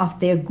one of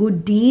their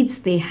good deeds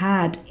they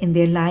had in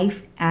their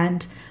life,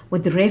 and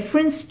with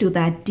reference to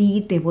that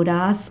deed they would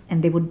ask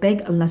and they would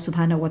beg Allah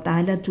subhanahu wa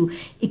ta'ala to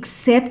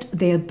accept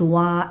their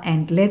dua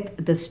and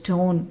let the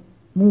stone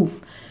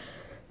move.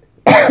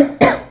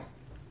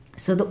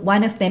 So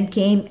one of them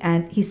came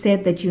and he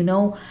said that, you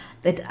know,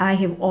 that I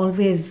have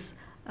always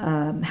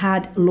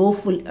had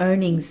lawful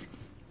earnings.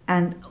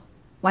 And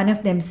one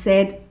of them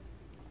said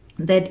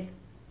that,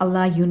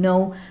 Allah, you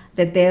know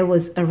that there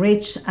was a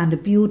rich and a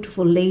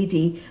beautiful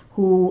lady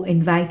who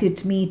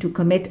invited me to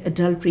commit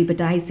adultery,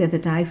 but I said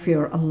that I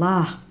fear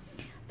Allah.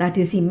 That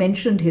is, he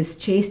mentioned his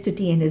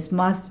chastity and his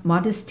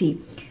modesty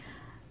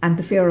and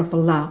the fear of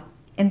Allah.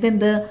 And then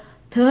the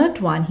third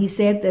one, he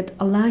said that,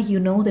 Allah, you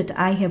know that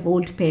I have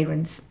old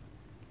parents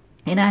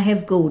and I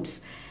have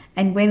goats,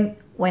 and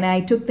when I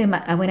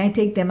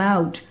take them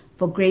out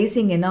for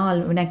grazing and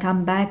all, when I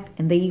come back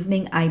in the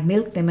evening, I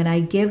milk them, and I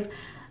give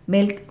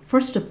milk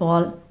first of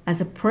all as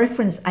a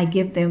preference. I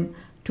give them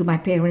to my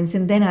parents,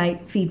 and then I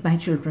feed my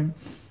children.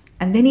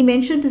 And then he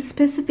mentioned a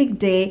specific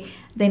day,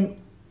 then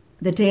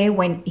the day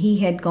when he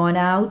had gone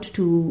out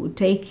to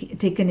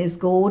taken his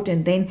goat,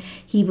 and then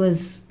he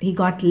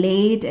got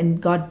late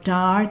and got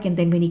dark, and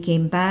then when he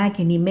came back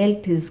and he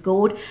milked his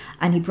goat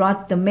and he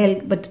brought the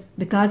milk, but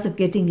because of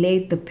getting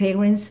late, the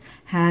parents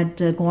had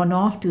gone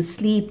off to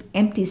sleep,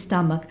 empty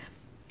stomach.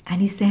 And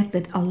he said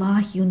that,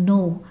 Allah, you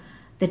know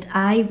that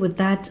I, with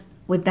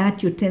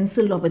that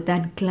utensil or with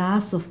that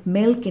glass of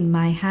milk in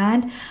my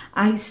hand,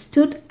 I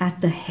stood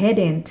at the head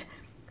end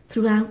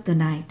throughout the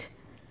night.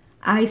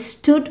 I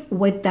stood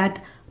with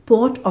that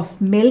pot of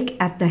milk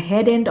at the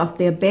head end of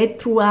their bed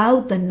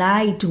throughout the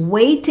night,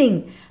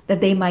 waiting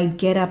that they might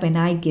get up and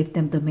I give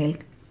them the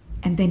milk.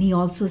 And then he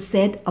also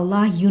said,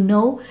 Allah, you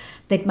know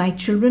that my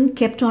children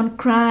kept on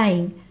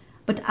crying,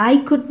 but I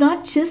could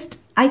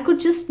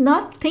just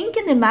not think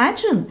and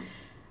imagine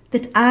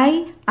that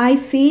I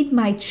feed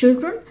my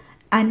children,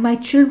 and my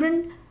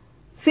children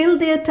fill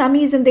their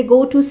tummies and they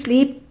go to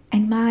sleep,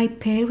 and my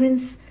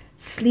parents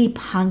sleep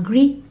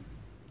hungry.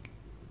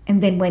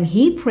 And then when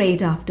he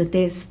prayed after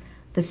this,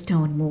 the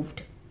stone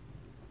moved.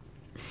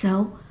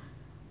 So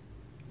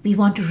we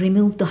want to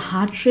remove the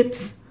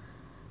hardships.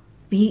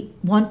 We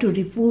want to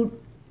remove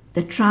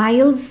the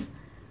trials.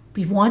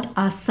 We want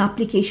our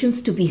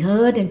supplications to be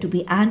heard and to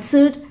be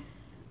answered.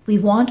 We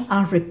want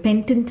our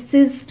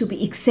repentances to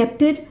be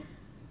accepted.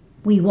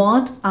 We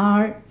want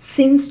our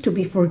sins to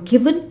be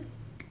forgiven.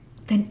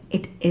 Then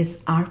it is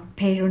our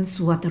parents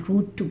who are the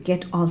root to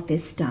get all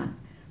this done.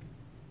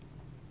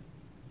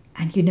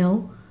 And you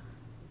know,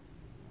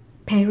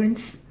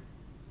 parents,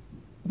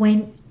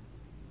 when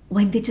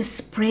they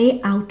just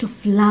pray out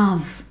of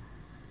love,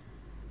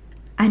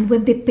 and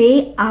when they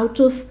pay out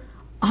of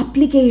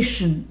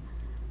obligation,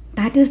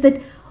 that is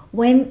that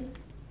when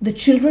the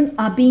children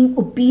are being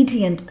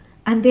obedient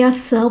and they are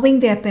serving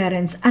their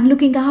parents and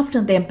looking after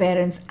their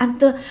parents, and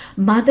the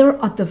mother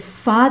or the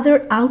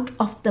father, out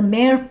of the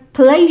mere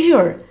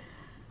pleasure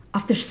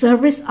of the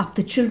service of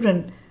the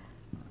children,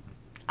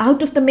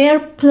 out of the mere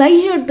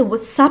pleasure, the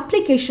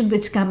supplication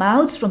which comes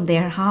out from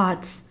their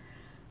hearts,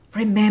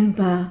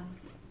 remember,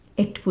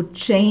 it would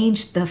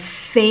change the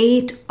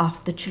fate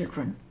of the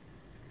children.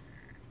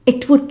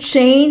 It would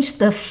change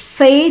the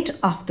fate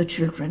of the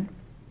children.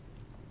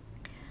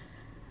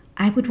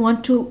 I would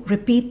want to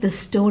repeat the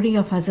story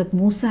of Hazrat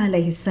Musa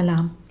alayhi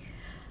salam.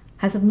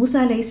 Hazrat Musa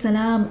alayhi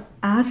salam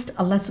asked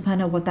Allah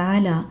subhanahu wa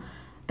ta'ala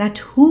that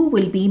who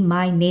will be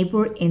my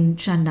neighbor in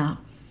Jannah.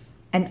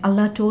 And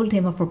Allah told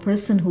him of a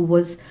person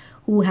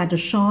who had a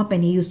shop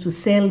and he used to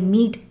sell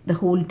meat the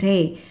whole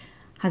day.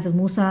 Hazrat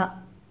Musa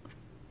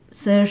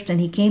searched and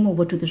he came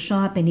over to the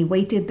shop and he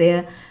waited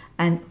there.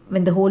 And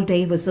when the whole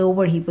day was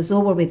over, he was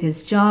over with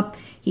his job.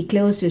 He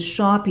closed his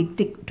shop, he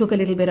took a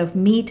little bit of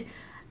meat,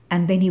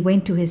 and then he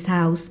went to his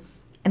house.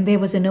 And there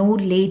was an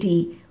old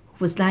lady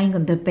who was lying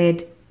on the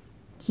bed.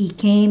 He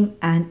came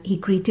and he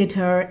greeted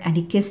her and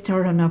he kissed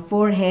her on her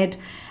forehead.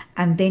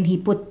 And then he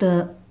put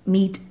the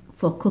meat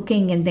for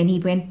cooking, and then he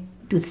went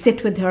to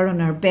sit with her on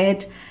her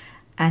bed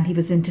and he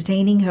was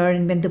entertaining her.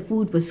 And when the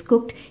food was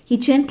cooked, he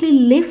gently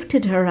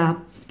lifted her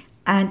up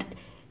and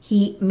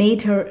he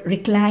made her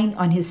recline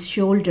on his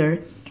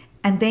shoulder.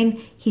 And then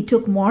he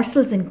took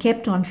morsels and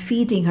kept on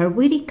feeding her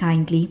very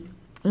kindly,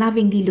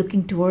 lovingly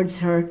looking towards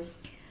her.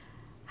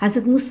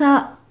 Hazrat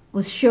Musa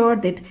was sure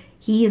that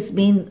he has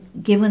been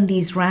given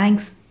these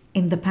ranks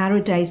in the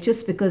paradise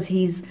just because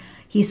he's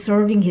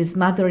serving his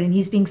mother, and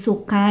he's being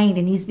so kind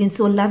and he's been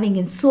so loving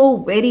and so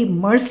very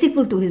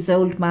merciful to his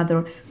old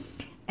mother.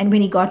 And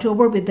when he got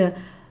over with the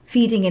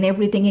feeding and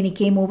everything and he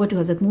came over to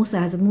Hazrat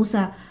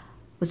Musa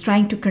was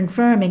trying to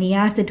confirm, and he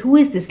asked that, who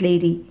is this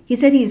lady? He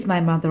said, he is my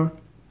mother.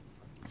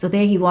 So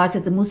there he was.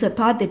 Hazrat Musa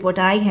thought that what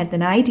I had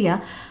an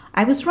idea,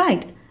 I was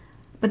right.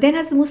 But then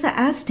Hazrat Musa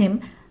asked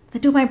him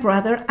that, to my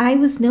brother, I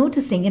was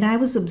noticing and I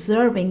was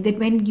observing that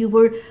when you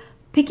were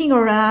picking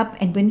her up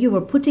and when you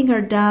were putting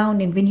her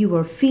down and when you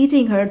were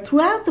feeding her,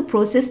 throughout the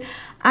process,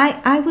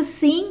 I was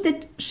seeing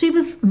that she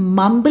was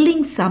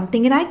mumbling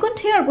something and I couldn't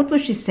hear what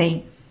was she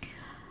saying.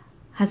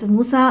 Hazrat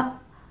Musa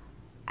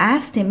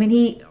asked him, and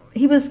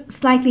he was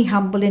slightly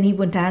humble and he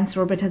wouldn't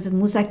answer, but Hazrat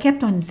Musa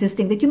kept on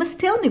insisting that, you must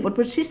tell me what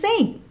was she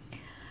saying.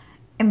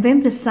 And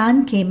then the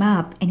son came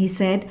up and he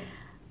said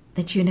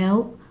that,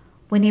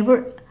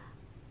 whenever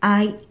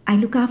I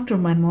look after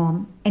my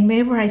mom, and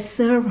whenever I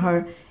serve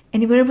her,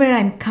 and whenever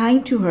I'm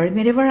kind to her,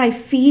 whenever I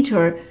feed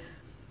her,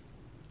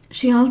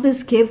 she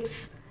always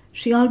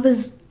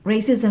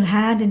raises her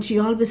hand and she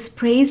always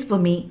prays for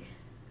me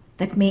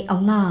that may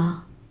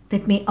Allah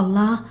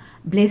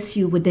bless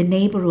you with the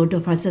neighborhood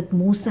of Hazrat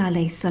Musa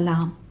alayhi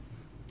salam.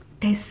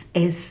 This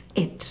is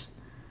it.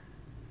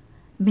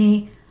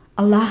 May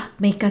Allah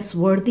make us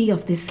worthy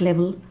of this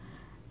level,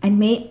 and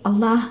may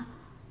Allah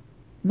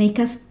make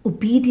us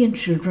obedient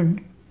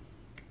children,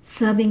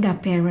 serving our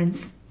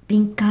parents,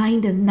 being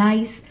kind and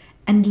nice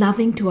and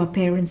loving to our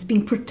parents,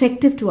 being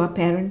protective to our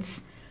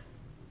parents.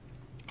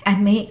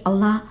 And may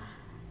Allah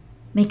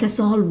make us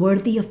all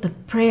worthy of the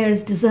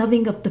prayers,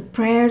 deserving of the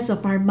prayers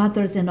of our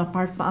mothers and of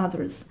our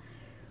fathers.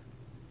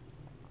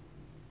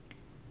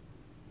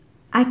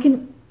 I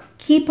can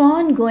keep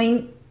on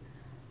going.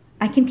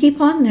 I can keep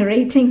on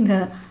narrating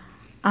the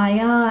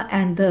ayah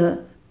and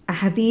the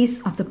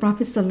hadith of the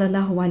Prophet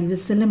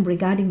ﷺ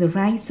regarding the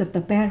rights of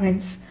the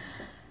parents,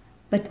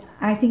 but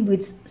I think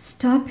we'd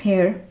stop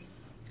here.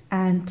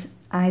 And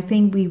I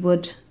think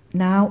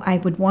I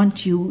would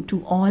want you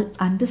to all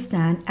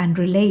understand and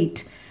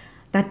relate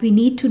that we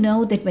need to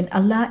know that when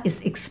Allah is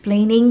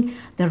explaining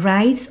the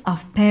rights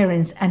of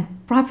parents and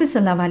Prophet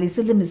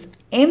ﷺ is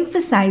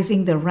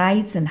emphasizing the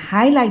rights and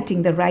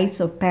highlighting the rights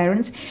of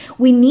parents,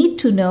 we need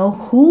to know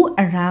who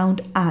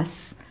around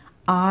us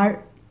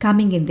are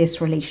coming in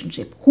this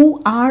relationship.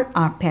 Who are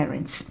our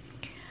parents?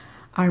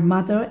 Our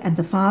mother and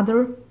the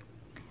father.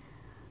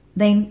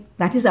 Then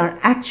that is our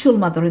actual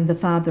mother and the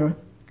father.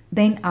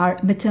 Then our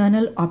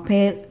maternal or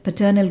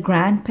paternal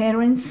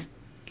grandparents,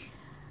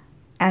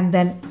 and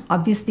then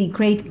obviously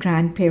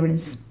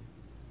great-grandparents.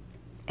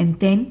 And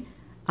then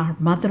our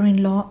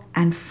mother-in-law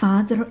and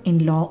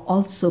father-in-law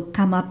also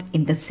come up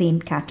in the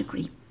same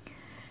category.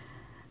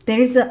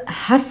 There is a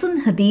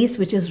Hasan hadith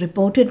which is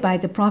reported by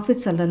the Prophet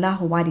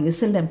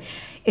ﷺ.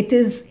 It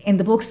is in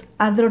the books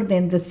other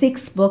than the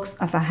 6 books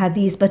of a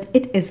hadith, but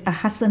it is a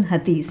Hasan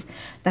hadith.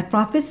 The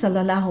Prophet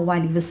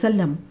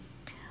ﷺ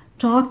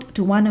talked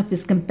to one of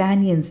his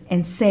companions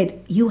and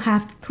said, you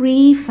have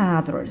 3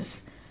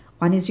 fathers.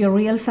 One is your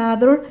real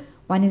father,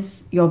 one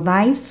is your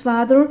wife's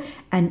father,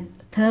 and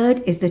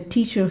third is the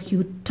teacher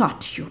who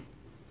taught you.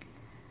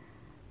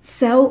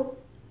 So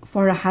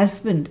for a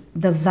husband,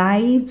 the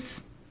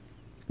wife's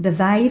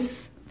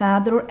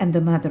father and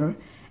the mother,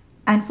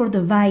 and for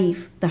the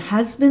wife, the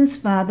husband's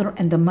father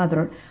and the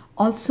mother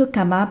also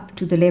come up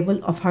to the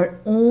level of her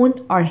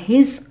own or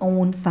his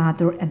own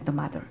father and the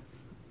mother.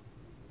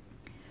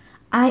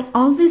 I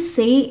always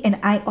say and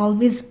I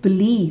always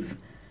believe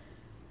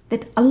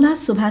that Allah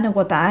subhanahu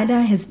wa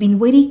ta'ala has been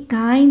very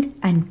kind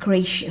and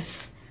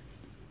gracious.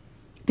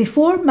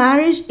 Before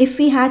marriage, if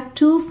we had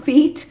 2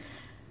 feet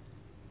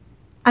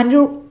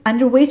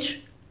under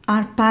which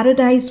our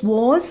paradise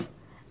was,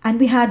 and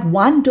we had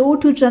 1 door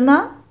to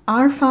Jannah,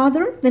 our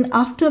Father, then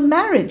after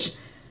marriage,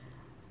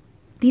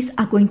 these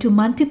are going to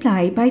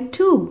multiply by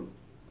 2.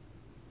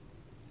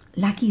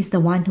 Lucky is the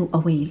one who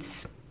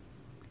avails,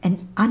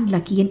 and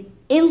unlucky and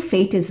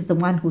ill-fated is the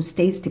one who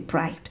stays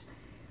deprived.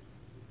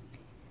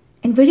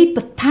 And very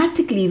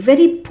pathetically,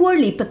 very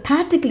poorly,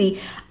 pathetically,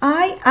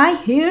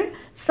 I hear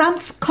some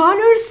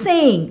scholars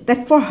saying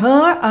that for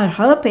her are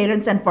her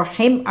parents and for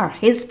him are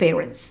his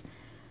parents.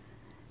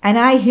 And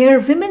I hear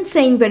women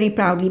saying very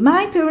proudly,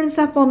 my parents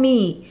are for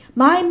me,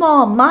 my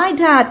mom, my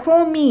dad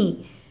for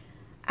me,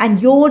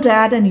 and your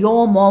dad and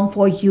your mom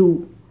for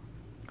you.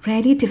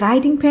 Really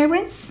dividing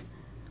parents?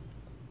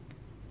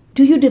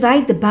 Do you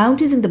divide the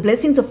bounties and the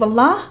blessings of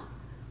Allah?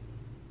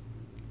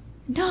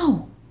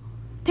 No.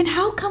 Then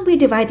how come we're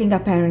dividing our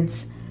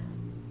parents?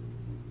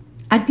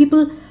 And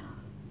people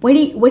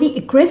very, very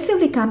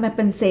aggressively come up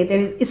and say there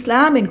is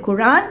Islam in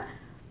Quran.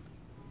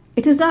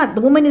 It is not.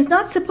 The woman is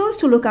not supposed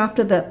to look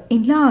after the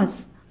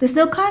in-laws. There's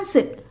no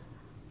concept.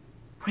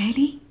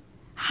 Really?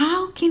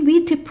 How can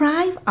we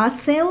deprive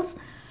ourselves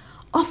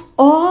of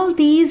all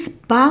these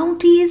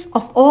bounties,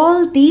 of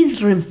all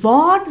these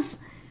rewards?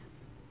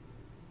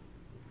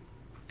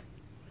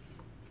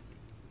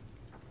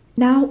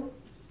 Now,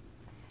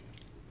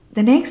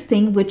 the next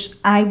thing which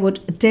I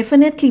would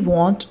definitely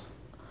want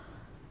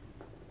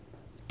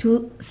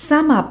to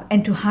sum up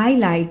and to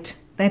highlight,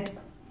 that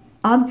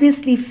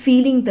obviously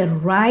feeling the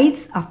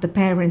rights of the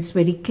parents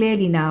very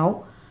clearly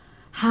now,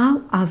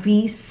 how are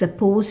we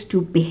supposed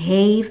to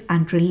behave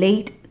and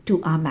relate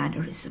to our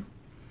mannerism?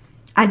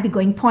 I'll be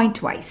going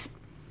point-wise.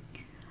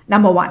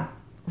 Number one,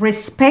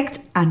 respect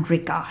and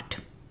regard.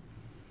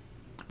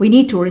 We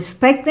need to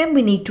respect them,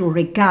 we need to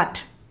regard.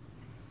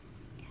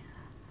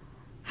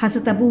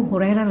 Hazrat Abu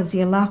Hurairah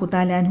radiallahu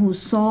ta'ala anhu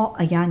saw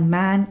a young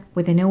man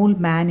with an old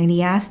man, and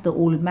he asked the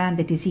old man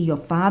that, is he your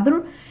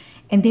father?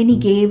 And then he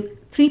gave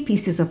 3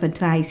 pieces of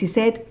advice. He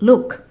said,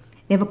 look,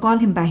 never call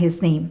him by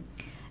his name,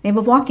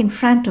 never walk in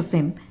front of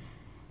him,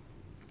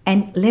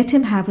 and let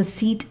him have a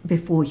seat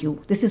before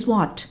you. This is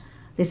what?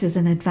 This is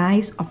an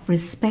advice of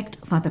respect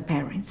for the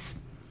parents.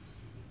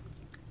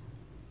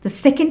 The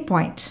second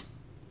point,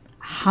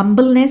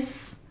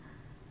 humbleness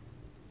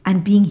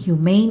and being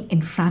humane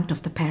in front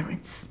of the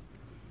parents.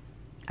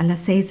 Allah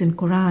says in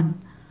Quran,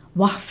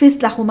 وَحْفِظْ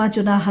لَهُمَا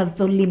جُنَاحَ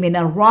الذُّلِّ مِنَ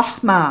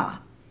الرَّحْمَةِ.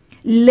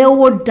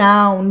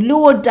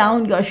 Lower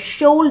down your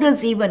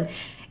shoulders even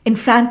in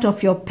front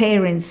of your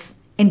parents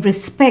in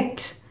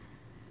respect.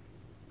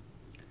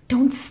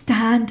 Don't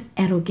stand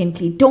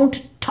arrogantly.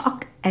 Don't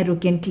talk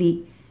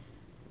arrogantly.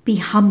 Be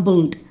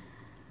humbled.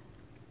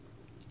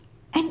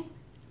 And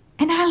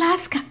I'll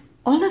ask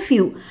all of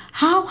you,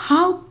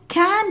 how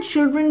can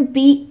children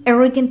be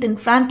arrogant in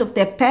front of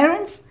their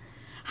parents?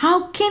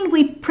 How can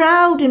we be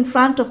proud in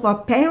front of our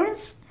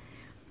parents?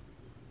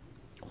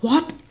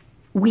 What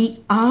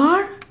we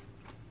are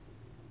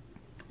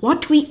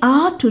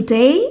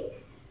today,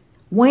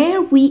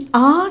 where we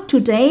are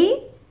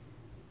today,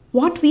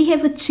 what we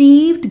have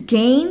achieved,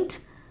 gained,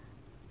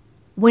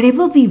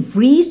 wherever we've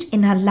reached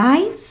in our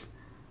lives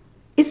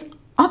is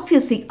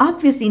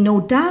obviously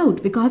no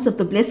doubt because of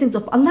the blessings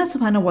of Allah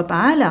subhanahu wa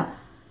ta'ala.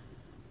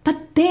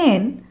 But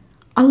then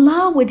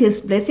Allah with His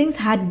blessings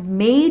had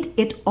made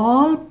it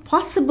all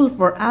possible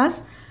for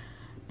us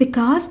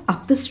because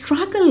of the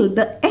struggle,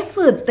 the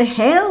effort, the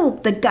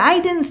help, the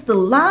guidance, the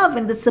love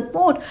and the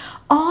support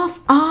of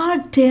our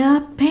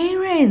dear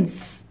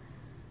parents.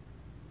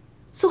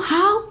 So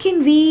how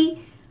can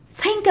we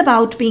think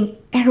about being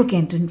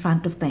arrogant in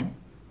front of them?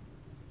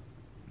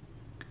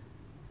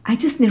 I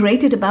just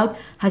narrated about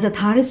Hazrat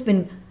Haris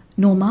bin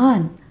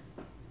Noman.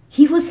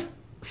 He was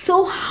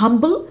so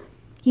humble.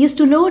 He used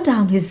to lower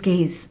down his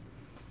gaze.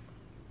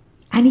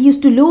 And he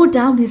used to lower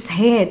down his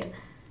head.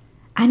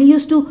 And he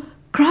used to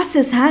cross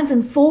his hands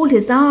and fold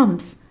his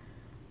arms.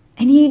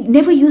 And he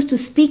never used to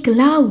speak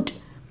aloud.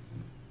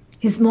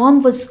 His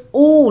mom was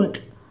old.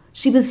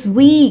 She was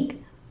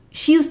weak.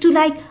 She used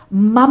to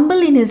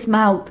mumble in his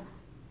mouth.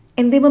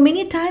 And there were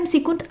many times he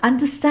couldn't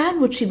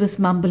understand what she was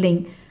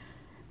mumbling.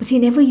 But he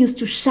never used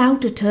to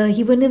shout at her.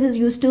 He never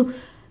used to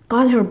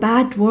call her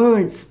bad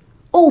words.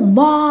 Oh,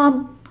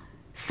 mom,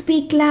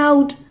 speak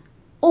loud.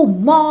 Oh,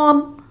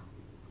 mom,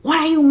 what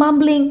are you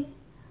mumbling?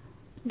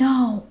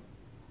 No.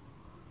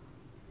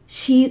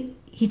 He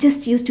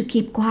just used to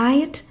keep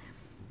quiet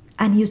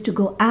and he used to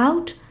go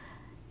out.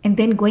 And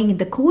then going in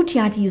the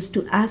courtyard, he used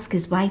to ask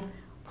his wife,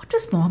 what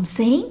was mom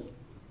saying?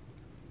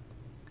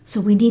 So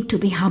we need to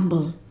be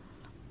humble.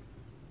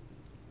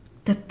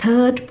 The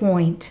third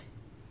point,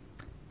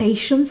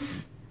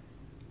 patience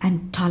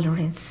and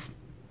tolerance.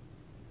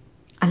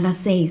 Allah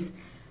says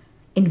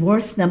in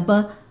verse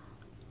number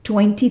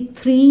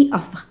 23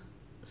 of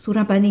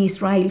Surah Bani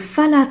Israel,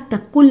 فَلَا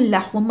تَقُلْ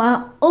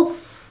لَهُمَا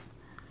أُفٍّ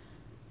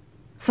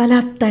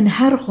فَلَا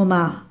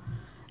تَنْهَرْهُمَا.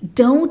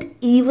 Don't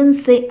even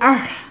say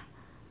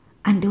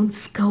and don't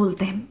scold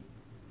them.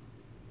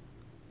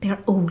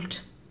 They're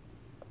old.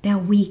 They're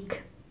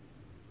weak.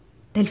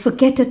 They'll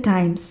forget at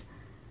times.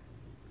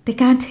 They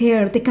can't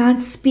hear. They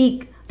can't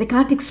speak. They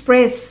can't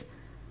express.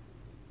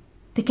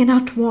 They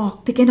cannot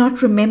walk. They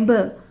cannot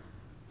remember.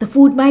 The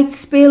food might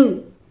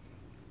spill.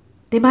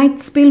 They might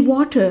spill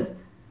water.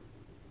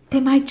 They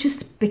might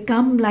just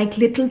become like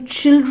little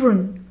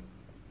children.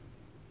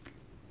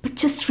 But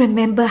just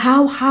remember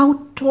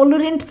how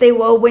tolerant they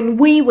were when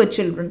we were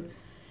children.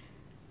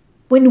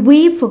 When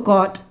we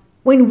forgot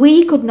when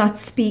we could not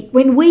speak,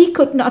 when we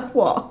could not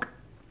walk,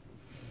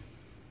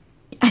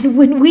 and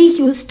when we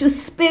used to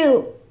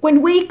spill,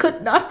 when we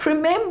could not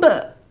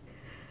remember,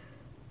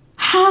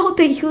 how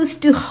they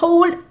used to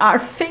hold our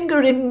finger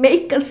and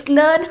make us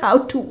learn how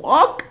to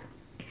walk,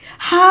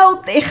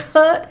 how they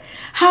hurt,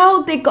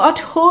 how they got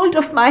hold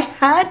of my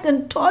hand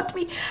and taught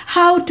me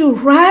how to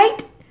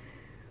write.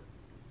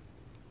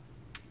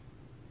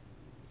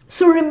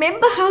 So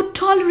remember how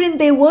tolerant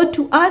they were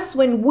to us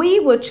when we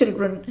were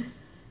children.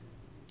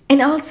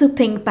 And also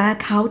think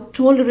back how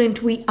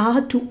tolerant we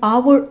are to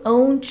our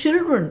own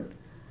children.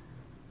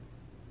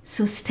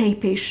 So stay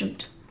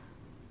patient,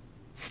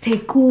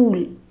 stay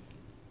cool,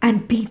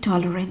 and be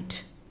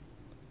tolerant.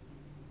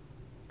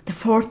 The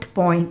fourth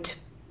point,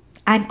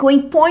 I'm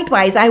going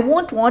point-wise. I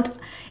won't want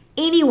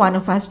any one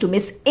of us to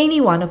miss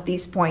any one of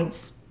these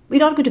points. We're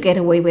not going to get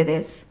away with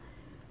this.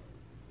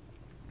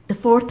 The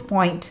fourth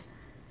point,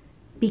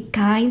 be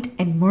kind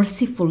and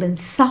merciful and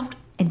soft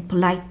and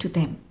polite to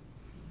them.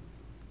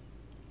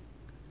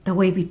 The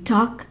way we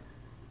talk,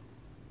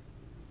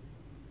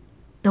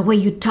 the way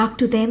you talk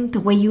to them, the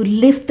way you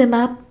lift them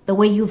up, the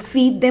way you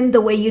feed them,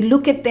 the way you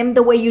look at them,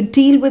 the way you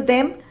deal with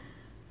them.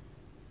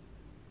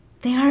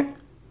 They're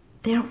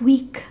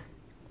weak,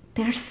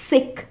 they're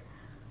sick.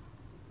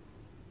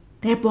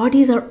 Their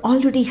bodies are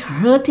already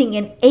hurting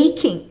and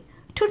aching.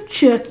 Don't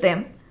jerk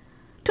them.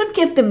 Don't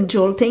give them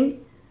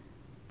jolting.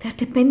 They're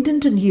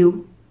dependent on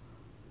you.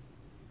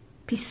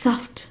 Be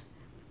soft,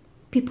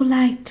 be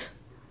polite,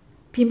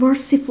 be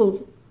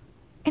merciful,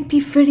 and be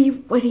very,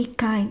 very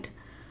kind.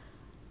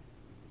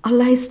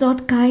 Allah is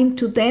not kind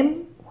to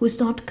them who is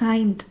not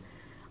kind.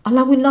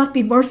 Allah will not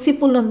be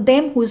merciful on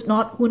them who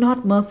are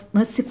not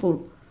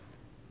merciful.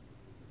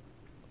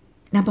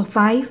 Number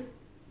 5,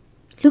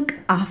 look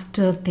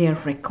after their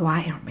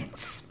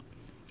requirements,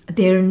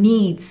 their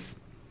needs,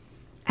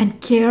 and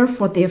care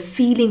for their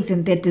feelings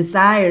and their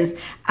desires,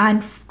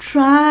 and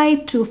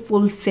try to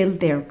fulfill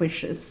their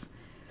wishes.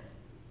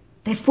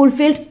 They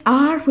fulfilled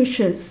our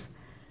wishes.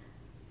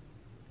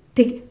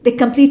 They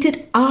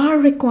completed our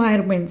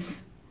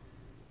requirements.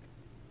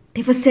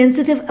 They were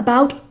sensitive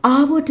about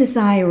our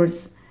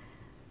desires.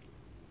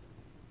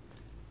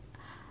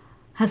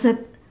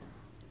 Hazrat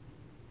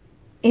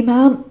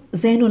Imam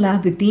Zainul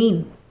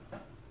Abidin,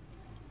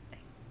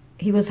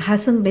 he was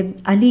Hassan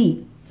bin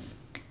Ali.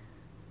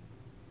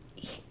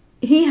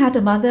 He had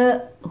a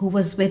mother who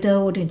was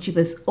widowed, and she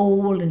was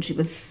old, and she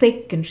was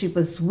sick, and she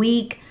was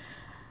weak,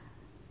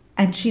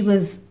 and she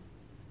was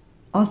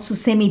also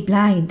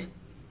semi-blind.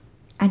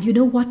 And you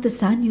know what the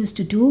son used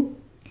to do?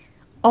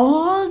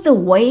 All the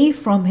way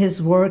from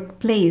his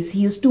workplace, he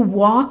used to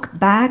walk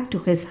back to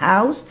his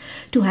house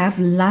to have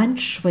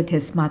lunch with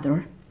his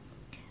mother.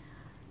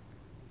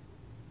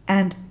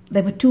 And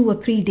there were 2 or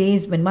 3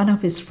 days when one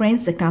of his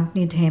friends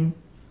accompanied him.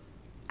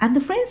 And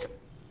the friends,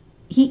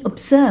 he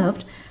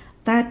observed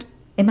that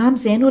Imam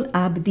Zainul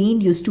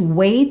Abidin used to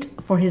wait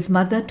for his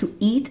mother to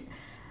eat,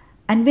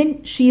 and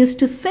when she used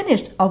to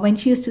finish or when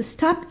she used to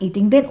stop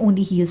eating, then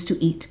only he used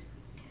to eat.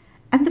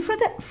 And the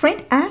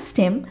friend asked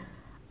him,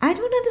 I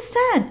don't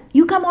understand.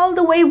 You come all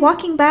the way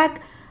walking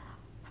back,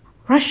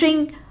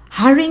 rushing,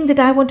 hurrying that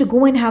I want to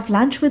go and have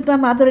lunch with my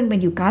mother, and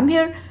when you come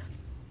here,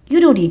 you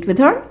don't eat with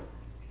her,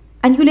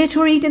 and you let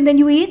her eat and then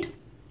you eat?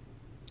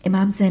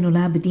 Imam Zainul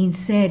Abidin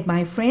said,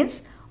 my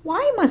friends,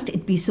 why must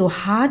it be so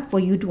hard for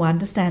you to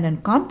understand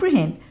and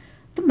comprehend?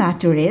 The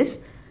matter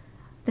is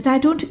that I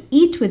don't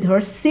eat with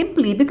her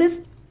simply because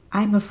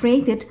I'm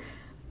afraid that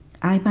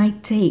I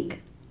might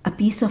take a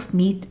piece of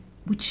meat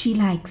which she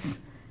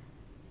likes.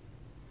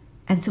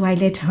 And so I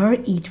let her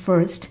eat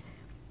first,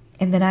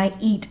 and then I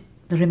eat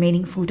the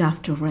remaining food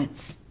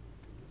afterwards.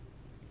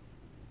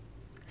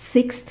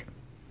 6th,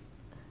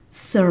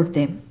 serve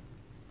them.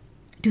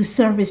 Do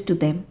service to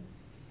them.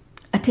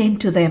 Attend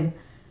to them.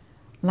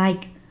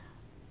 Like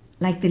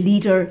the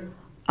leader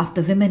of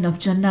the women of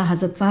Jannah,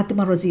 Hazrat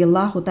Fatima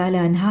Raziyallahu Ta'ala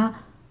Anha,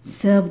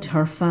 served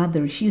her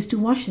father. She used to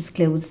wash his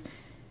clothes.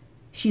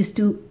 She used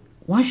to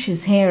wash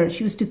his hair.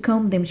 She used to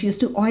comb them. She used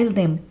to oil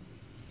them.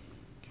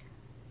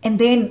 And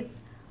then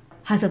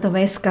Hazrat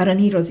Awais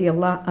Karani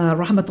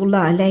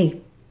Rahmatullah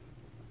Alayh,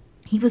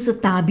 he was a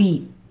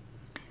tabi.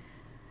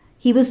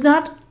 He was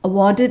not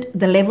awarded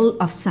the level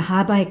of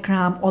Sahaba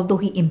Ikram, although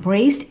he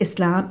embraced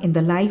Islam in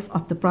the life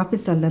of the Prophet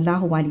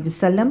Sallallahu Alaihi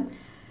Wasallam.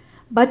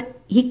 But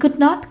he could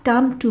not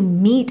come to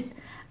meet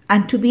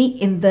and to be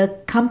in the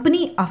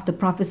company of the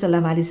Prophet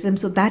Sallallahu Alaihi Wasallam.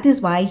 So that is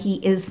why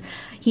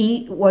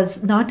he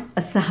was not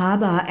a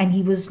Sahaba, and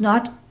he was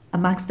not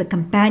amongst the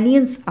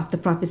companions of the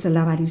Prophet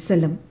Sallallahu Alaihi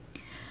Wasallam.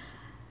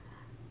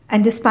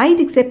 And despite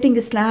accepting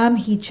Islam,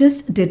 he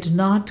just did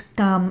not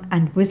come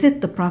and visit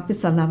the Prophet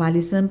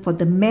ﷺ for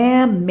the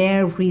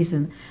mere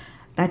reason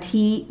that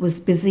he was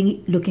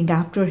busy looking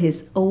after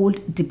his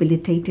old,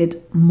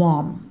 debilitated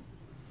mom.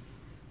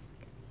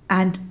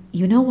 And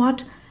you know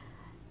what?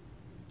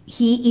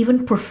 He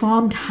even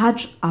performed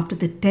Hajj after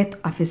the death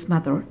of his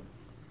mother.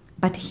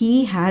 But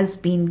he has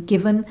been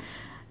given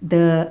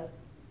the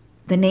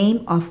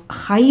name of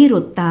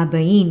Khairut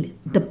Tabain,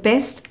 the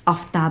best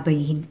of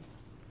Tabain.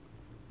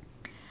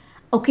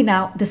 Okay,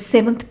 now the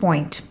 7th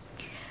point.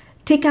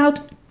 Take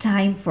out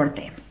time for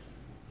them.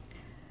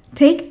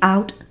 Take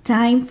out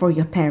time for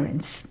your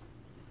parents.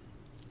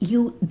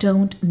 You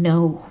don't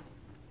know.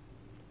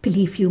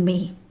 Believe you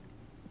me.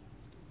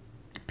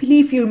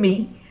 Believe you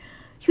me.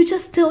 You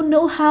just don't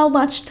know how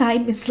much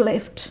time is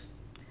left.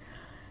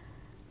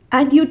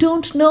 And you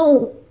don't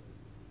know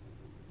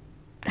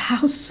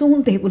how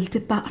soon they will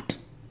depart.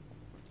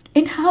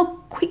 And how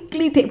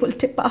quickly they will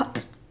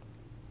depart.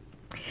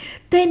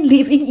 Then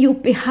leaving you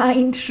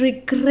behind,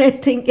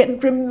 regretting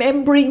and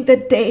remembering the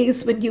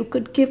days when you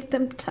could give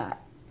them time.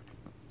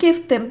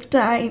 Give them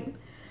time.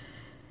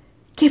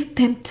 Give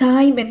them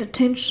time and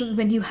attention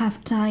when you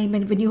have time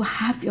and when you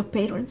have your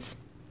parents.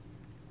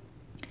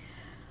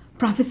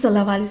 Prophet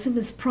ﷺ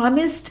has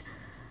promised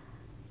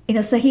in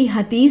a Sahih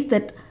Hadith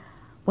that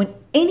when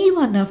any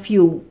one of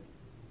you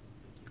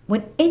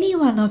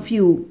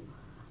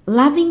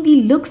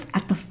lovingly looks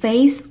at the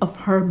face of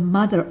her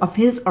mother, of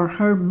his or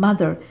her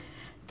mother,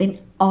 then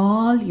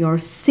all your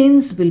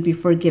sins will be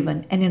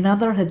forgiven. And in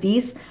another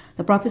hadith,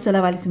 the Prophet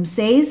ﷺ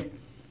says,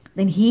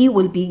 then he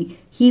will be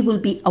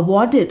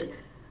awarded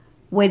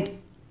with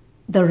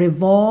the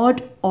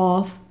reward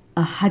of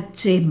a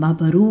Hajj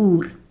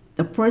Mabrur.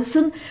 The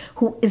person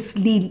who is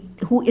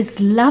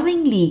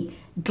lovingly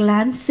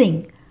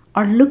glancing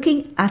or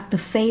looking at the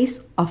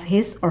face of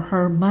his or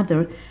her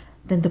mother,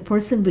 then the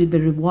person will be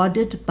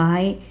rewarded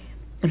by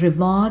a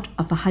reward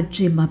of a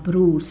Hajj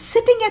Mabrur.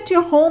 Sitting at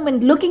your home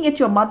and looking at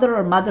your mother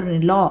or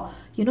mother-in-law,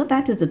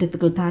 that is the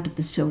difficult part of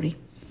the story.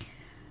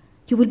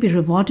 You will be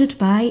rewarded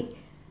by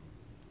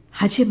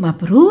Hajj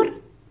Mabrur.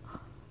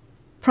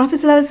 Prophet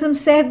ﷺ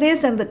said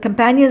this, and the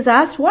companions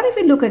asked, what if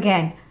we look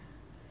again?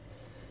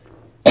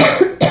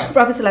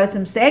 Prophet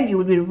ﷺ said, you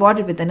will be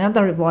rewarded with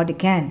another reward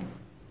again.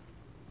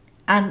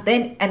 And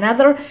then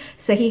another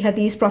Sahih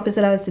Hadith, Prophet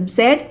ﷺ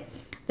said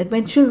that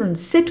when children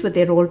sit with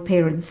their old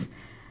parents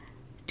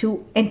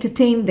to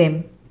entertain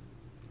them,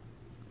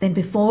 then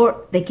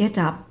before they get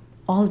up,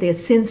 all their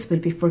sins will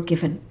be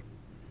forgiven.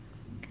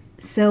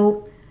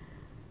 So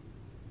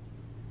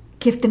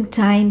give them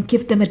time,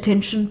 give them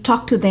attention,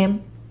 talk to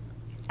them,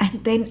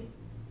 and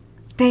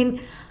then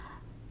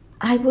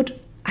I would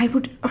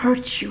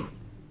urge you,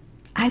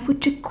 I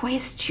would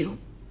request you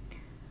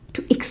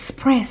to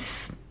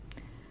express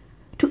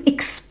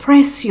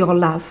your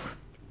love,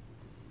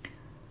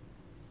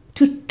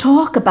 to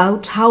talk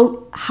about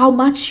how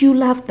much you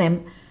love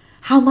them,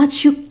 how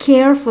much you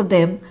care for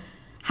them,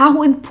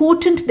 how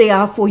important they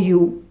are for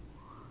you.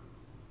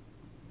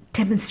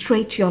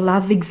 Demonstrate your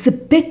love,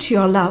 exhibit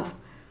your love.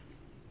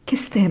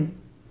 Kiss them.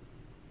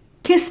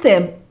 Kiss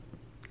them.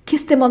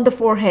 Kiss them on the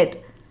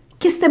forehead.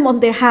 Kiss them on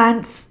their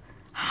hands.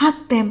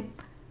 Hug them.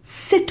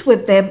 Sit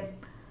with them.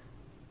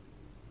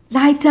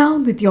 Lie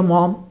down with your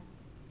mom.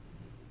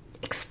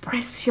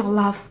 Express your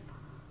love.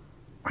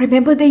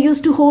 Remember they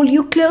used to hold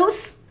you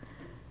close?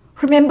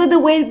 Remember the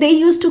way they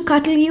used to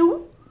cuddle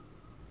you?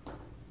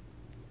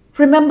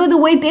 Remember the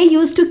way they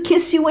used to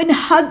kiss you and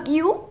hug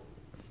you?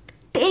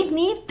 They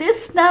need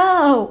this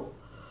now.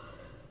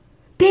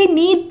 They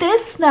need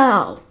this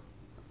now.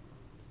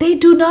 They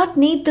do not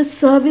need the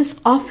service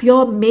of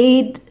your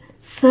maid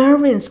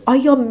servants or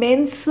your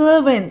men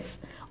servants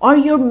or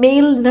your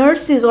male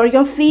nurses or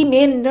your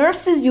female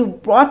nurses you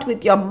brought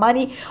with your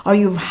money or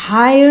you've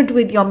hired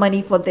with your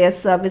money for their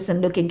service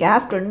and looking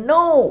after.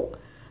 No,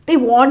 they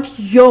want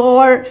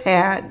your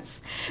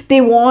hands. They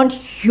want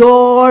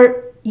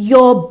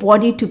your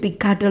body to be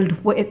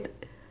cuddled with.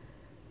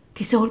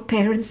 These old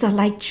parents are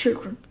like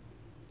children.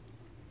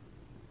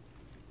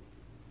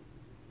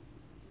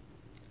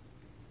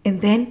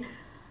 And then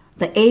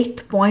the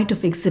 8th point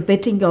of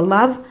exhibiting your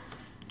love,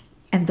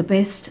 and the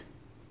best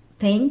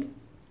thing,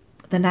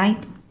 the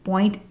 9th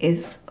point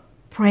is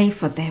pray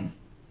for them.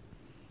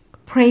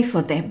 Pray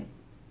for them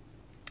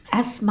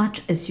as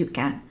much as you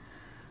can.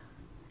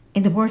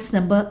 In the verse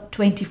number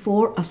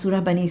 24 of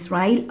Surah Bani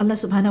Israel, Allah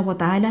subhanahu wa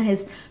ta'ala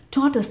has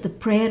taught us the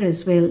prayer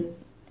as well.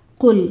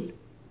 Qul,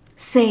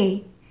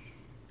 say,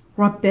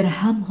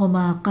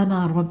 Rabbirhamhuma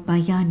kama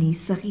rabbayani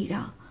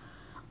saghira.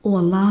 O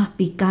Allah,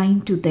 be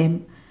kind to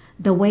them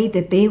the way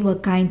that they were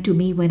kind to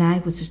me when I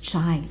was a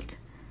child.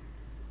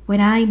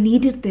 When I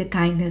needed their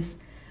kindness,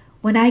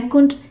 when I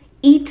couldn't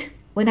eat,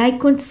 when I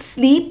couldn't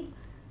sleep,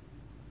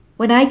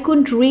 when I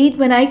couldn't read,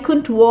 when I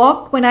couldn't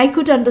walk, when I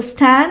could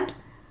understand,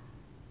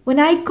 when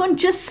I couldn't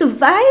just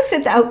survive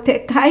without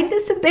their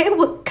kindness, and they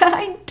were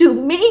kind to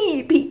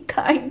me. Be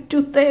kind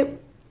to them.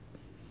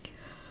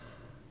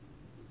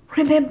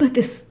 Remember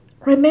this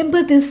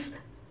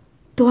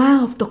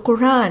dua of the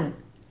Quran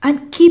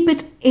and keep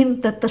it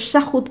in the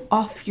tashahhud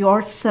of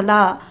your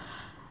salah.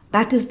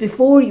 That is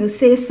before you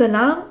say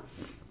salam.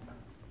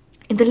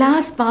 In the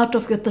last part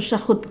of your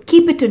tashahhud,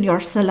 keep it in your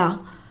salah.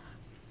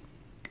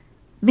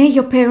 May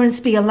your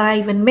parents be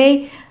alive and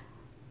may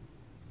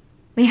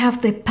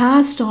have they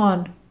passed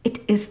on. It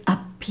is a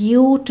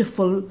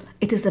beautiful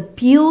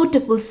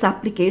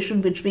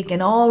supplication which we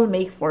can all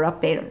make for our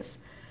parents.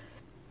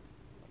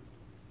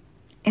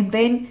 And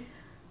then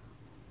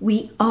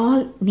we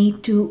all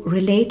need to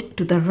relate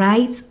to the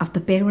rights of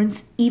the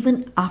parents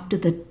even after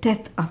the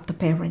death of the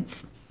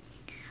parents.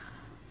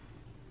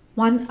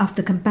 One of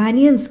the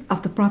companions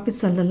of the Prophet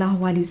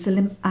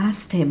ﷺ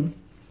asked him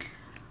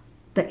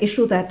the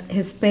issue that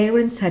his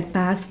parents had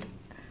passed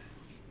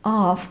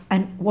off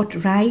and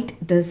what right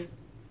do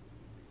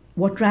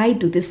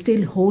they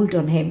still hold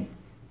on him.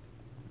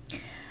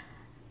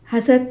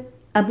 Hazrat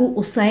Abu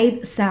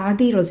Usaid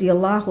Sa'di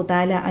radiyallahu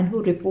ta'ala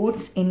anhu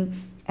reports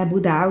in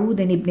Abu Dawood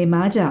and Ibn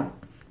Majah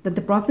that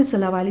the Prophet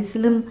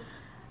ﷺ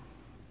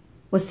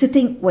was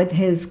sitting with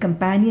his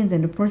companions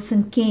and a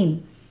person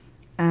came,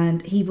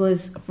 and he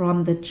was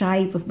from the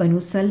tribe of Banu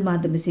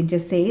Salma, the messenger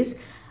says,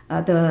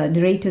 the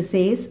narrator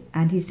says,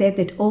 and he said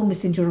that, "O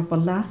Messenger of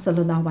Allah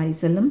sallallahu alaihi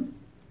wasallam,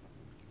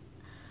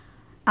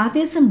 are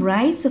there some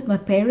rights of my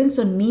parents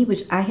on me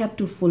which I have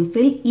to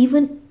fulfill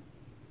even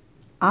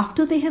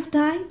after they have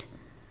died?"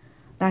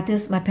 That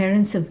is, my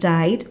parents have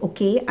died.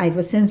 Okay, I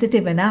was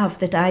sensitive enough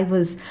that I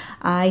was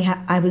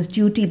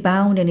duty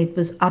bound, and it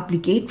was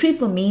obligatory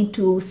for me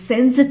to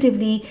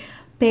sensitively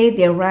pay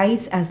their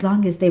rights as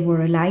long as they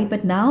were alive.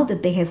 But now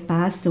that they have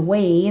passed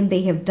away and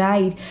they have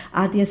died,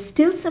 are there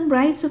still some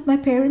rights of my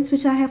parents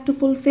which I have to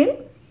fulfill?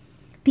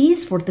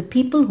 These were the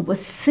people who were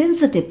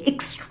sensitive,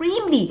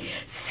 extremely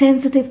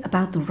sensitive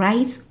about the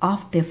rights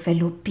of their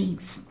fellow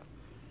beings.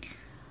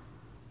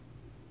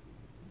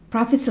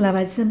 Prophet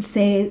ﷺ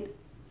said,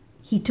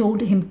 he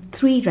told him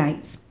 3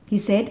 rights. He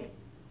said,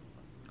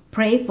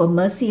 pray for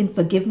mercy and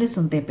forgiveness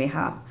on their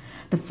behalf.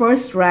 The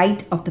first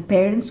right of the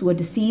parents who are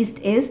deceased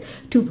is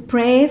to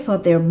pray for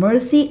their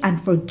mercy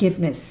and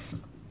forgiveness.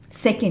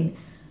 Second,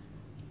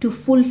 to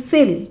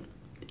fulfill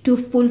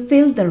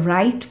the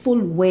rightful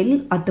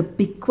will or the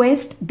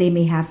bequest they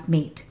may have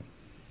made.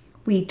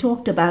 We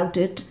talked about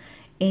it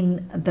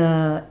in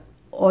the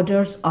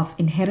orders of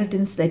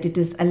inheritance that it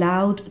is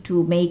allowed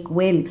to make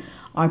will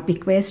or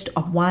bequest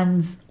of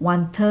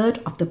 1/3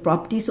 of the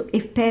property. So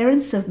if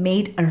parents have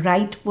made a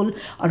rightful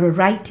or a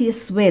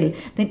righteous will,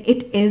 then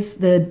it is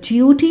the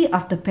duty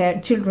of the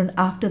children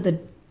after the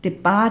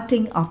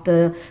departing of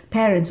the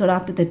parents or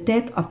after the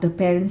death of the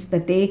parents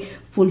that they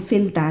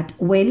fulfill that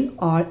will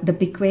or the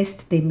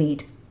bequest they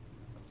made,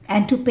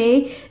 and to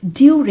pay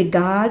due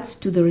regards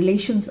to the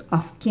relations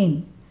of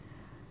kin.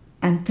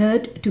 And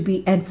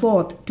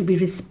fourth, to be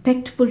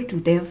respectful to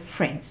their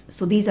friends.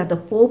 So these are the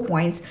 4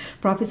 points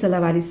Prophet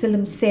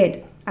ﷺ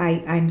said.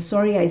 I'm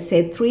sorry, I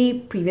said 3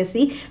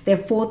 previously. There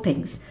are 4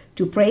 things: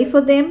 to pray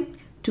for them,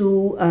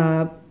 to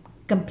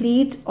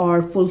complete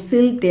or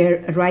fulfill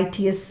their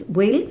righteous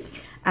will,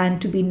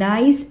 and to be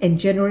nice and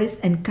generous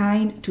and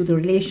kind to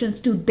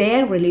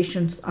their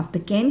relations of the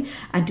kin,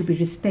 and to be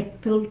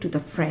respectful to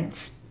the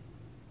friends.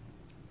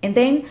 And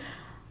then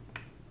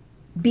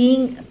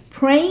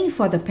praying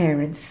for the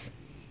parents.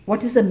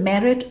 What is the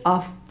merit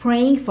of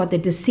praying for the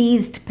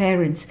deceased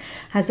parents?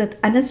 Hazrat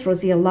Anas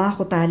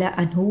radiyallahu ta'ala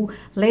anhu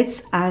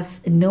lets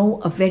us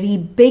know a very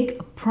big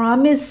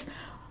promise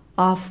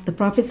of the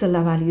Prophet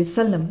sallallahu alaihi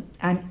wasallam,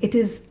 and it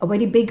is a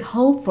very big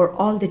hope for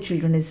all the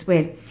children as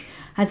well.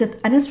 Hazrat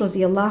Anas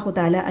radiyallahu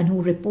ta'ala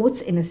anhu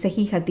reports in a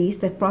Sahih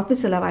Hadith that Prophet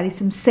sallallahu alaihi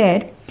wasallam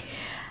said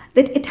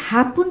that it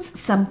happens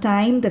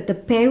sometime that the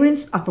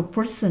parents of a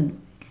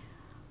person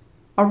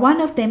or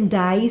one of them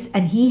dies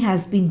and he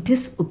has been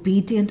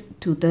disobedient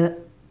to the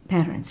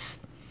parents.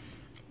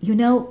 You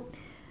know,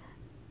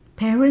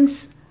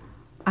 parents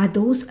are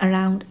those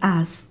around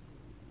us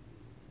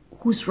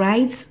whose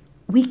rights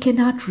we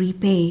cannot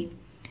repay.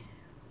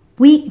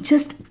 We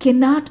just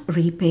cannot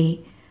repay.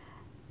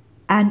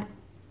 And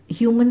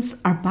humans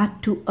are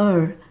but to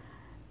err.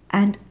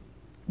 And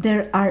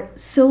there are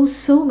so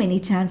many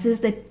chances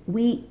that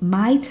we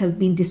might have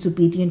been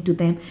disobedient to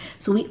them.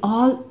 So we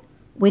all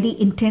very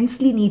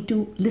intensely need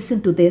to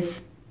listen to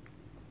this,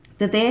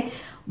 that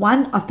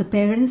one of the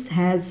parents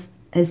has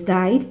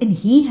died and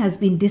he has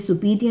been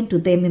disobedient to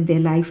them in their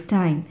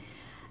lifetime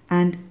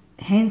and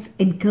hence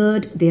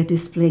incurred their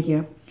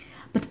displeasure.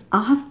 But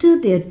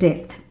after their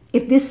death,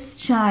 if this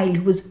child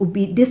who was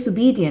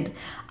disobedient,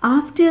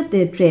 after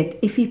their death,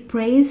 if he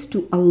prays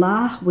to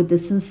Allah with a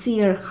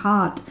sincere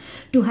heart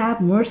to have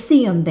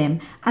mercy on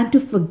them and to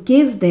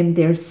forgive them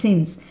their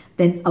sins,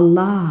 then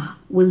Allah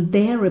will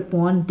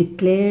thereupon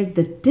declare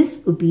the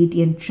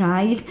disobedient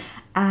child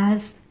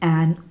as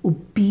an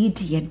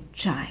obedient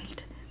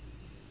child.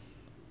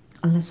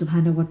 Allah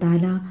subhanahu wa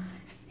ta'ala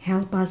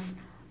help us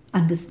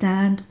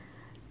understand,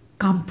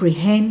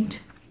 comprehend,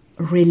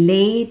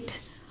 relate,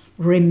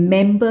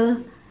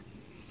 remember,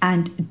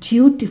 and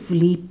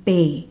dutifully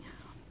pay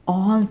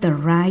all the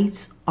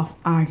rights of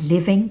our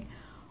living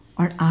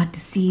or our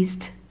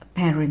deceased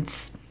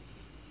parents.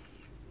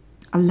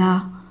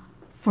 Allah,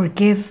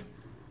 forgive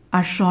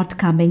our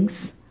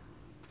shortcomings,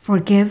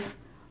 forgive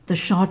the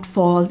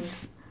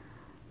shortfalls,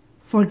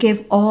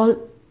 forgive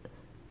all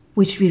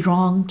which we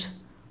wronged,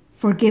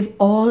 forgive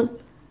all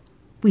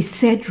we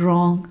said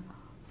wrong,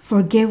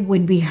 forgive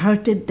when we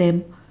hurted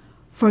them,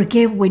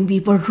 forgive when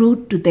we were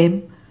rude to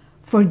them,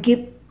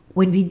 forgive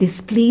when we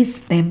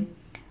displeased them,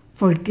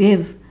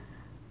 forgive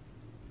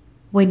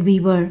when we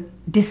were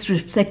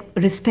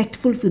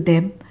disrespectful to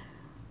them.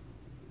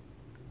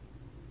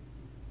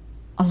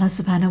 Allah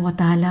subhanahu wa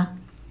ta'ala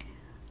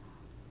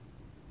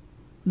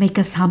make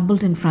us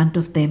humbled in front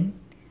of them,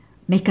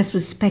 make us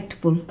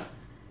respectful,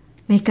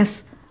 make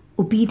us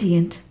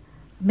obedient,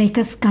 make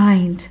us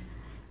kind,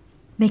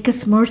 make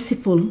us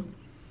merciful.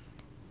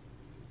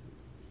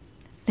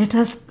 Let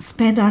us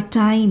spend our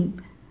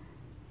time.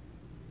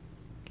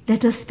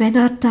 Let us spend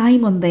our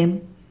time on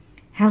them.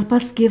 Help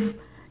us give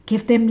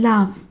them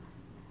love.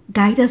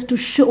 Guide us to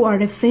show our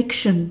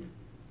affection.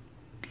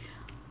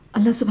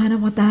 Allah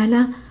subhanahu wa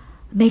ta'ala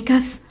make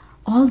us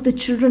all the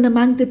children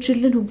among the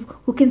children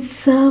who can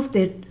serve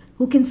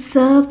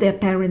their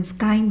parents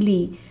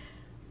kindly,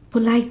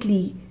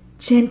 politely,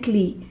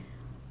 gently.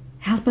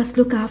 Help us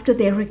look after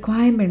their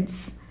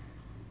requirements.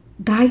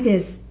 Guide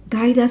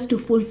us to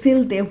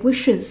fulfill their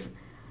wishes.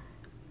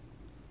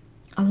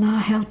 Allah,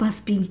 help us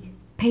be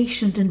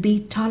patient and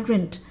be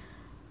tolerant.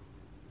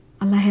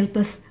 Allah, help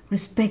us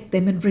respect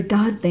them and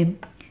regard them.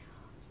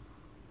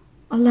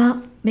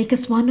 Allah, make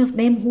us one of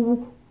them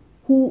who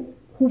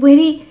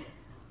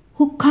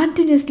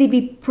continuously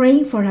be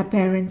praying for our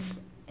parents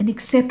and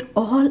accept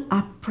all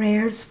our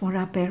prayers for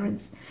our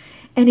parents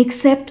and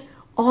accept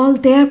all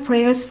their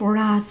prayers for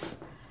us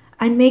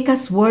and make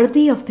us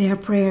worthy of their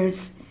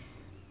prayers.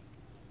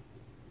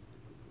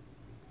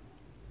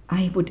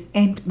 I would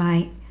end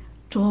my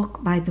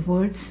talk by the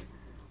words.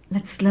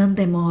 Let's learn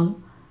them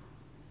all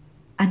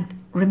and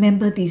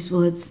remember these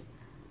words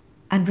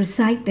and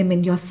recite them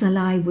in your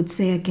salah. I would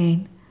say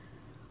again,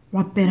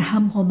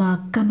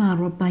 Rabbirhamhuma kama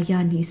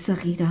rabbayani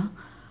saghira.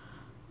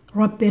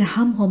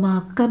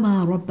 Rabbirhamhuma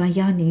kama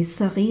rabbayani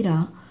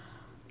saghira.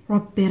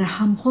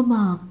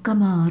 Rabbirhamhuma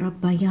kama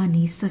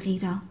rabbayani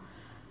saghira.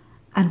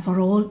 And for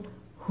all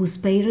whose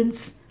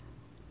parents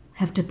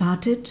have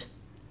departed,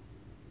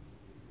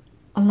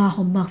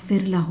 Allahumma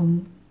ighfir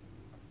lahum.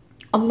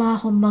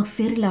 Allahumma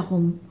ighfir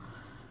lahum.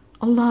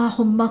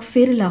 Allahumma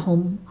ighfir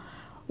lahum.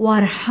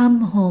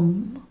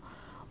 Warhamhum.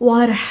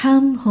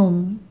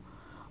 Warhamhum.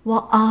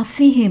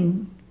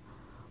 Wa'afihim.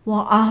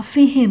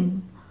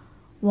 Wa'afihim.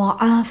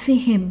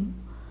 Wa'afihim.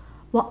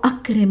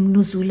 Wa'akrim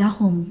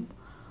nuzulahum.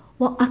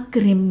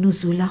 Wa'akrim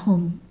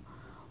nuzulahum.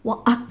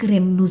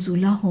 Wa'akrim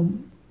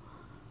nuzulahum.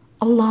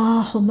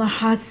 Allahumma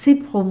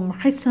hasibhum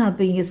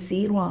hisaban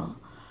yasira.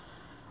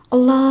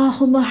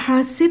 Allahumma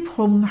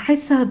hasibhum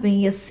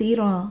hisaban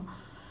yasira.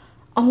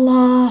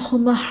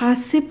 Allahumma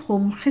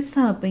hasibhum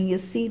hisaban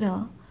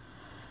yasira.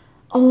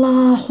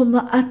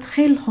 Allahumma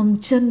adkhilhum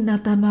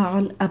jannata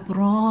ma'al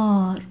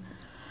abrar.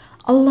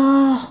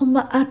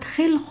 Allahumma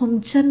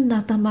adkhilhum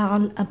jannata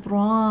ma'al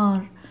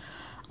abrar.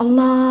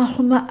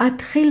 Allahumma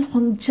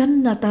adkhilhum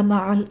jannata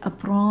ma'al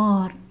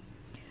abrar.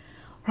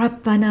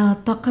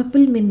 ربنا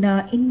تقبل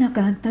منا إنك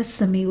أنت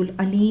السميع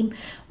العليم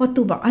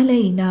وتب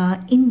علينا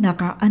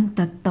إنك أنت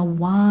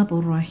التواب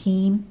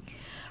الرحيم.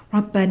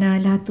 ربنا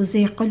لا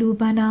تزغ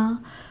قلوبنا.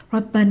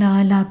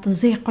 ربنا لا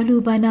تزغ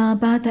قلوبنا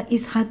بعد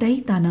إذ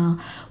هديتنا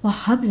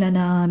وهب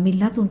لنا من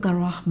لدنك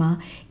الرحمة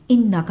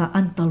إنك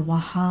أنت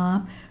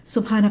الوهاب.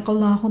 سبحانك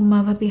اللهم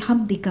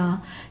وبحمدك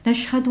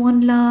نشهد أن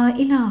لا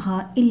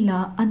إله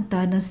إلا أنت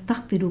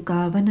نستغفرك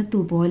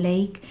ونتوب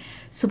إليك.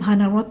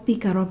 سبحان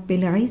ربك رب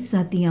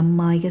العزة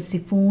عما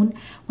يصفون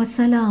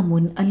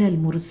وسلام على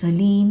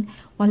المرسلين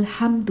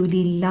والحمد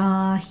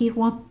لله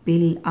رب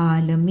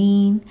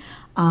العالمين.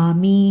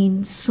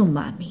 Ameen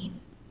summa ameen.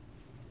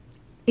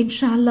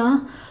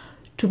 Inshallah,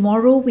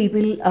 tomorrow we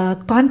will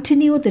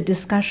continue the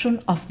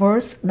discussion of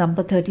verse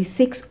number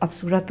 36 of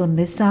Surah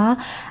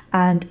An-Nisa,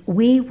 and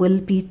we will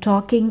be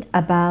talking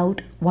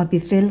about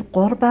wabithil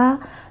qurba,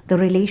 the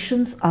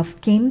relations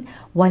of kin,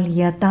 wal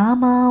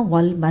yatama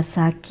wal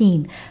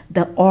masakin,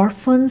 the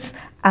orphans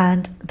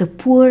and the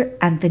poor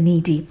and the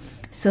needy.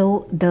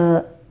 So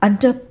the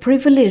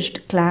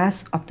underprivileged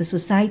class of the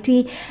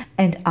society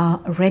and our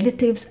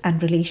relatives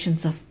and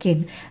relations of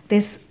kin.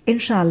 This,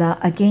 inshallah,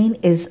 again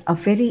is a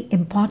very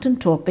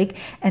important topic,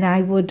 and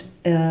I would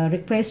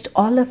request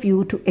all of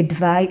you to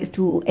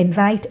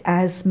invite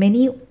as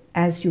many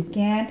as you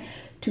can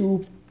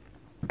to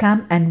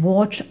come and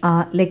watch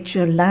our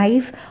lecture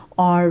live,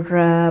 or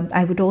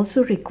I would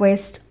also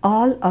request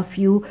all of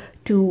you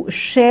to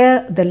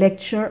share the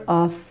lecture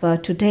of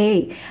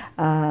today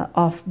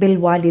of Bil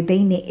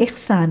Walidaini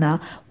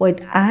Ihsana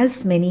with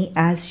as many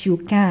as you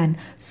can,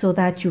 so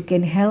that you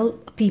can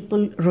help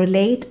people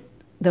relate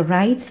the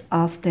rights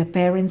of their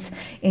parents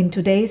in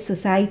today's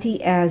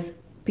society, as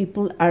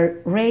children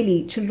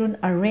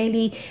are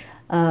really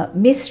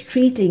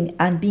mistreating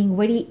and being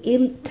very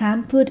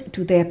ill-tempered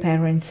to their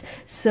parents.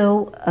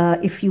 So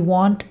if you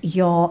want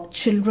your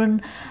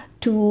children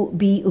to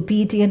be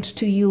obedient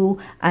to you,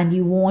 and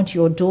you want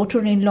your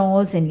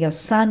daughter-in-laws and your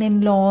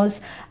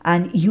son-in-laws,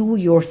 and you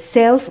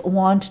yourself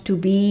want to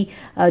be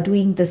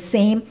doing the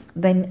same,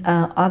 then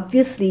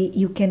obviously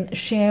you can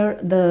share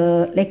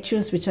the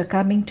lectures which are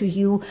coming to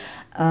you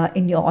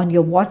on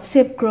your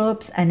WhatsApp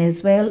groups and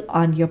as well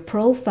on your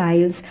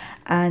profiles.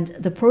 And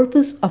the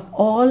purpose of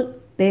all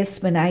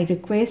this when I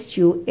request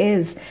you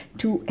is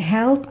to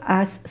help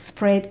us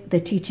spread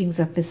the teachings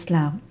of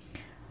Islam.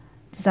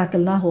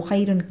 Jazakallahu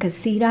khairun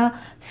kaseera.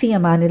 Fi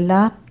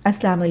amanillah.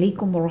 Assalamu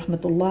alaikum wa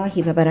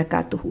rahmatullahi wa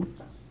barakatuhu.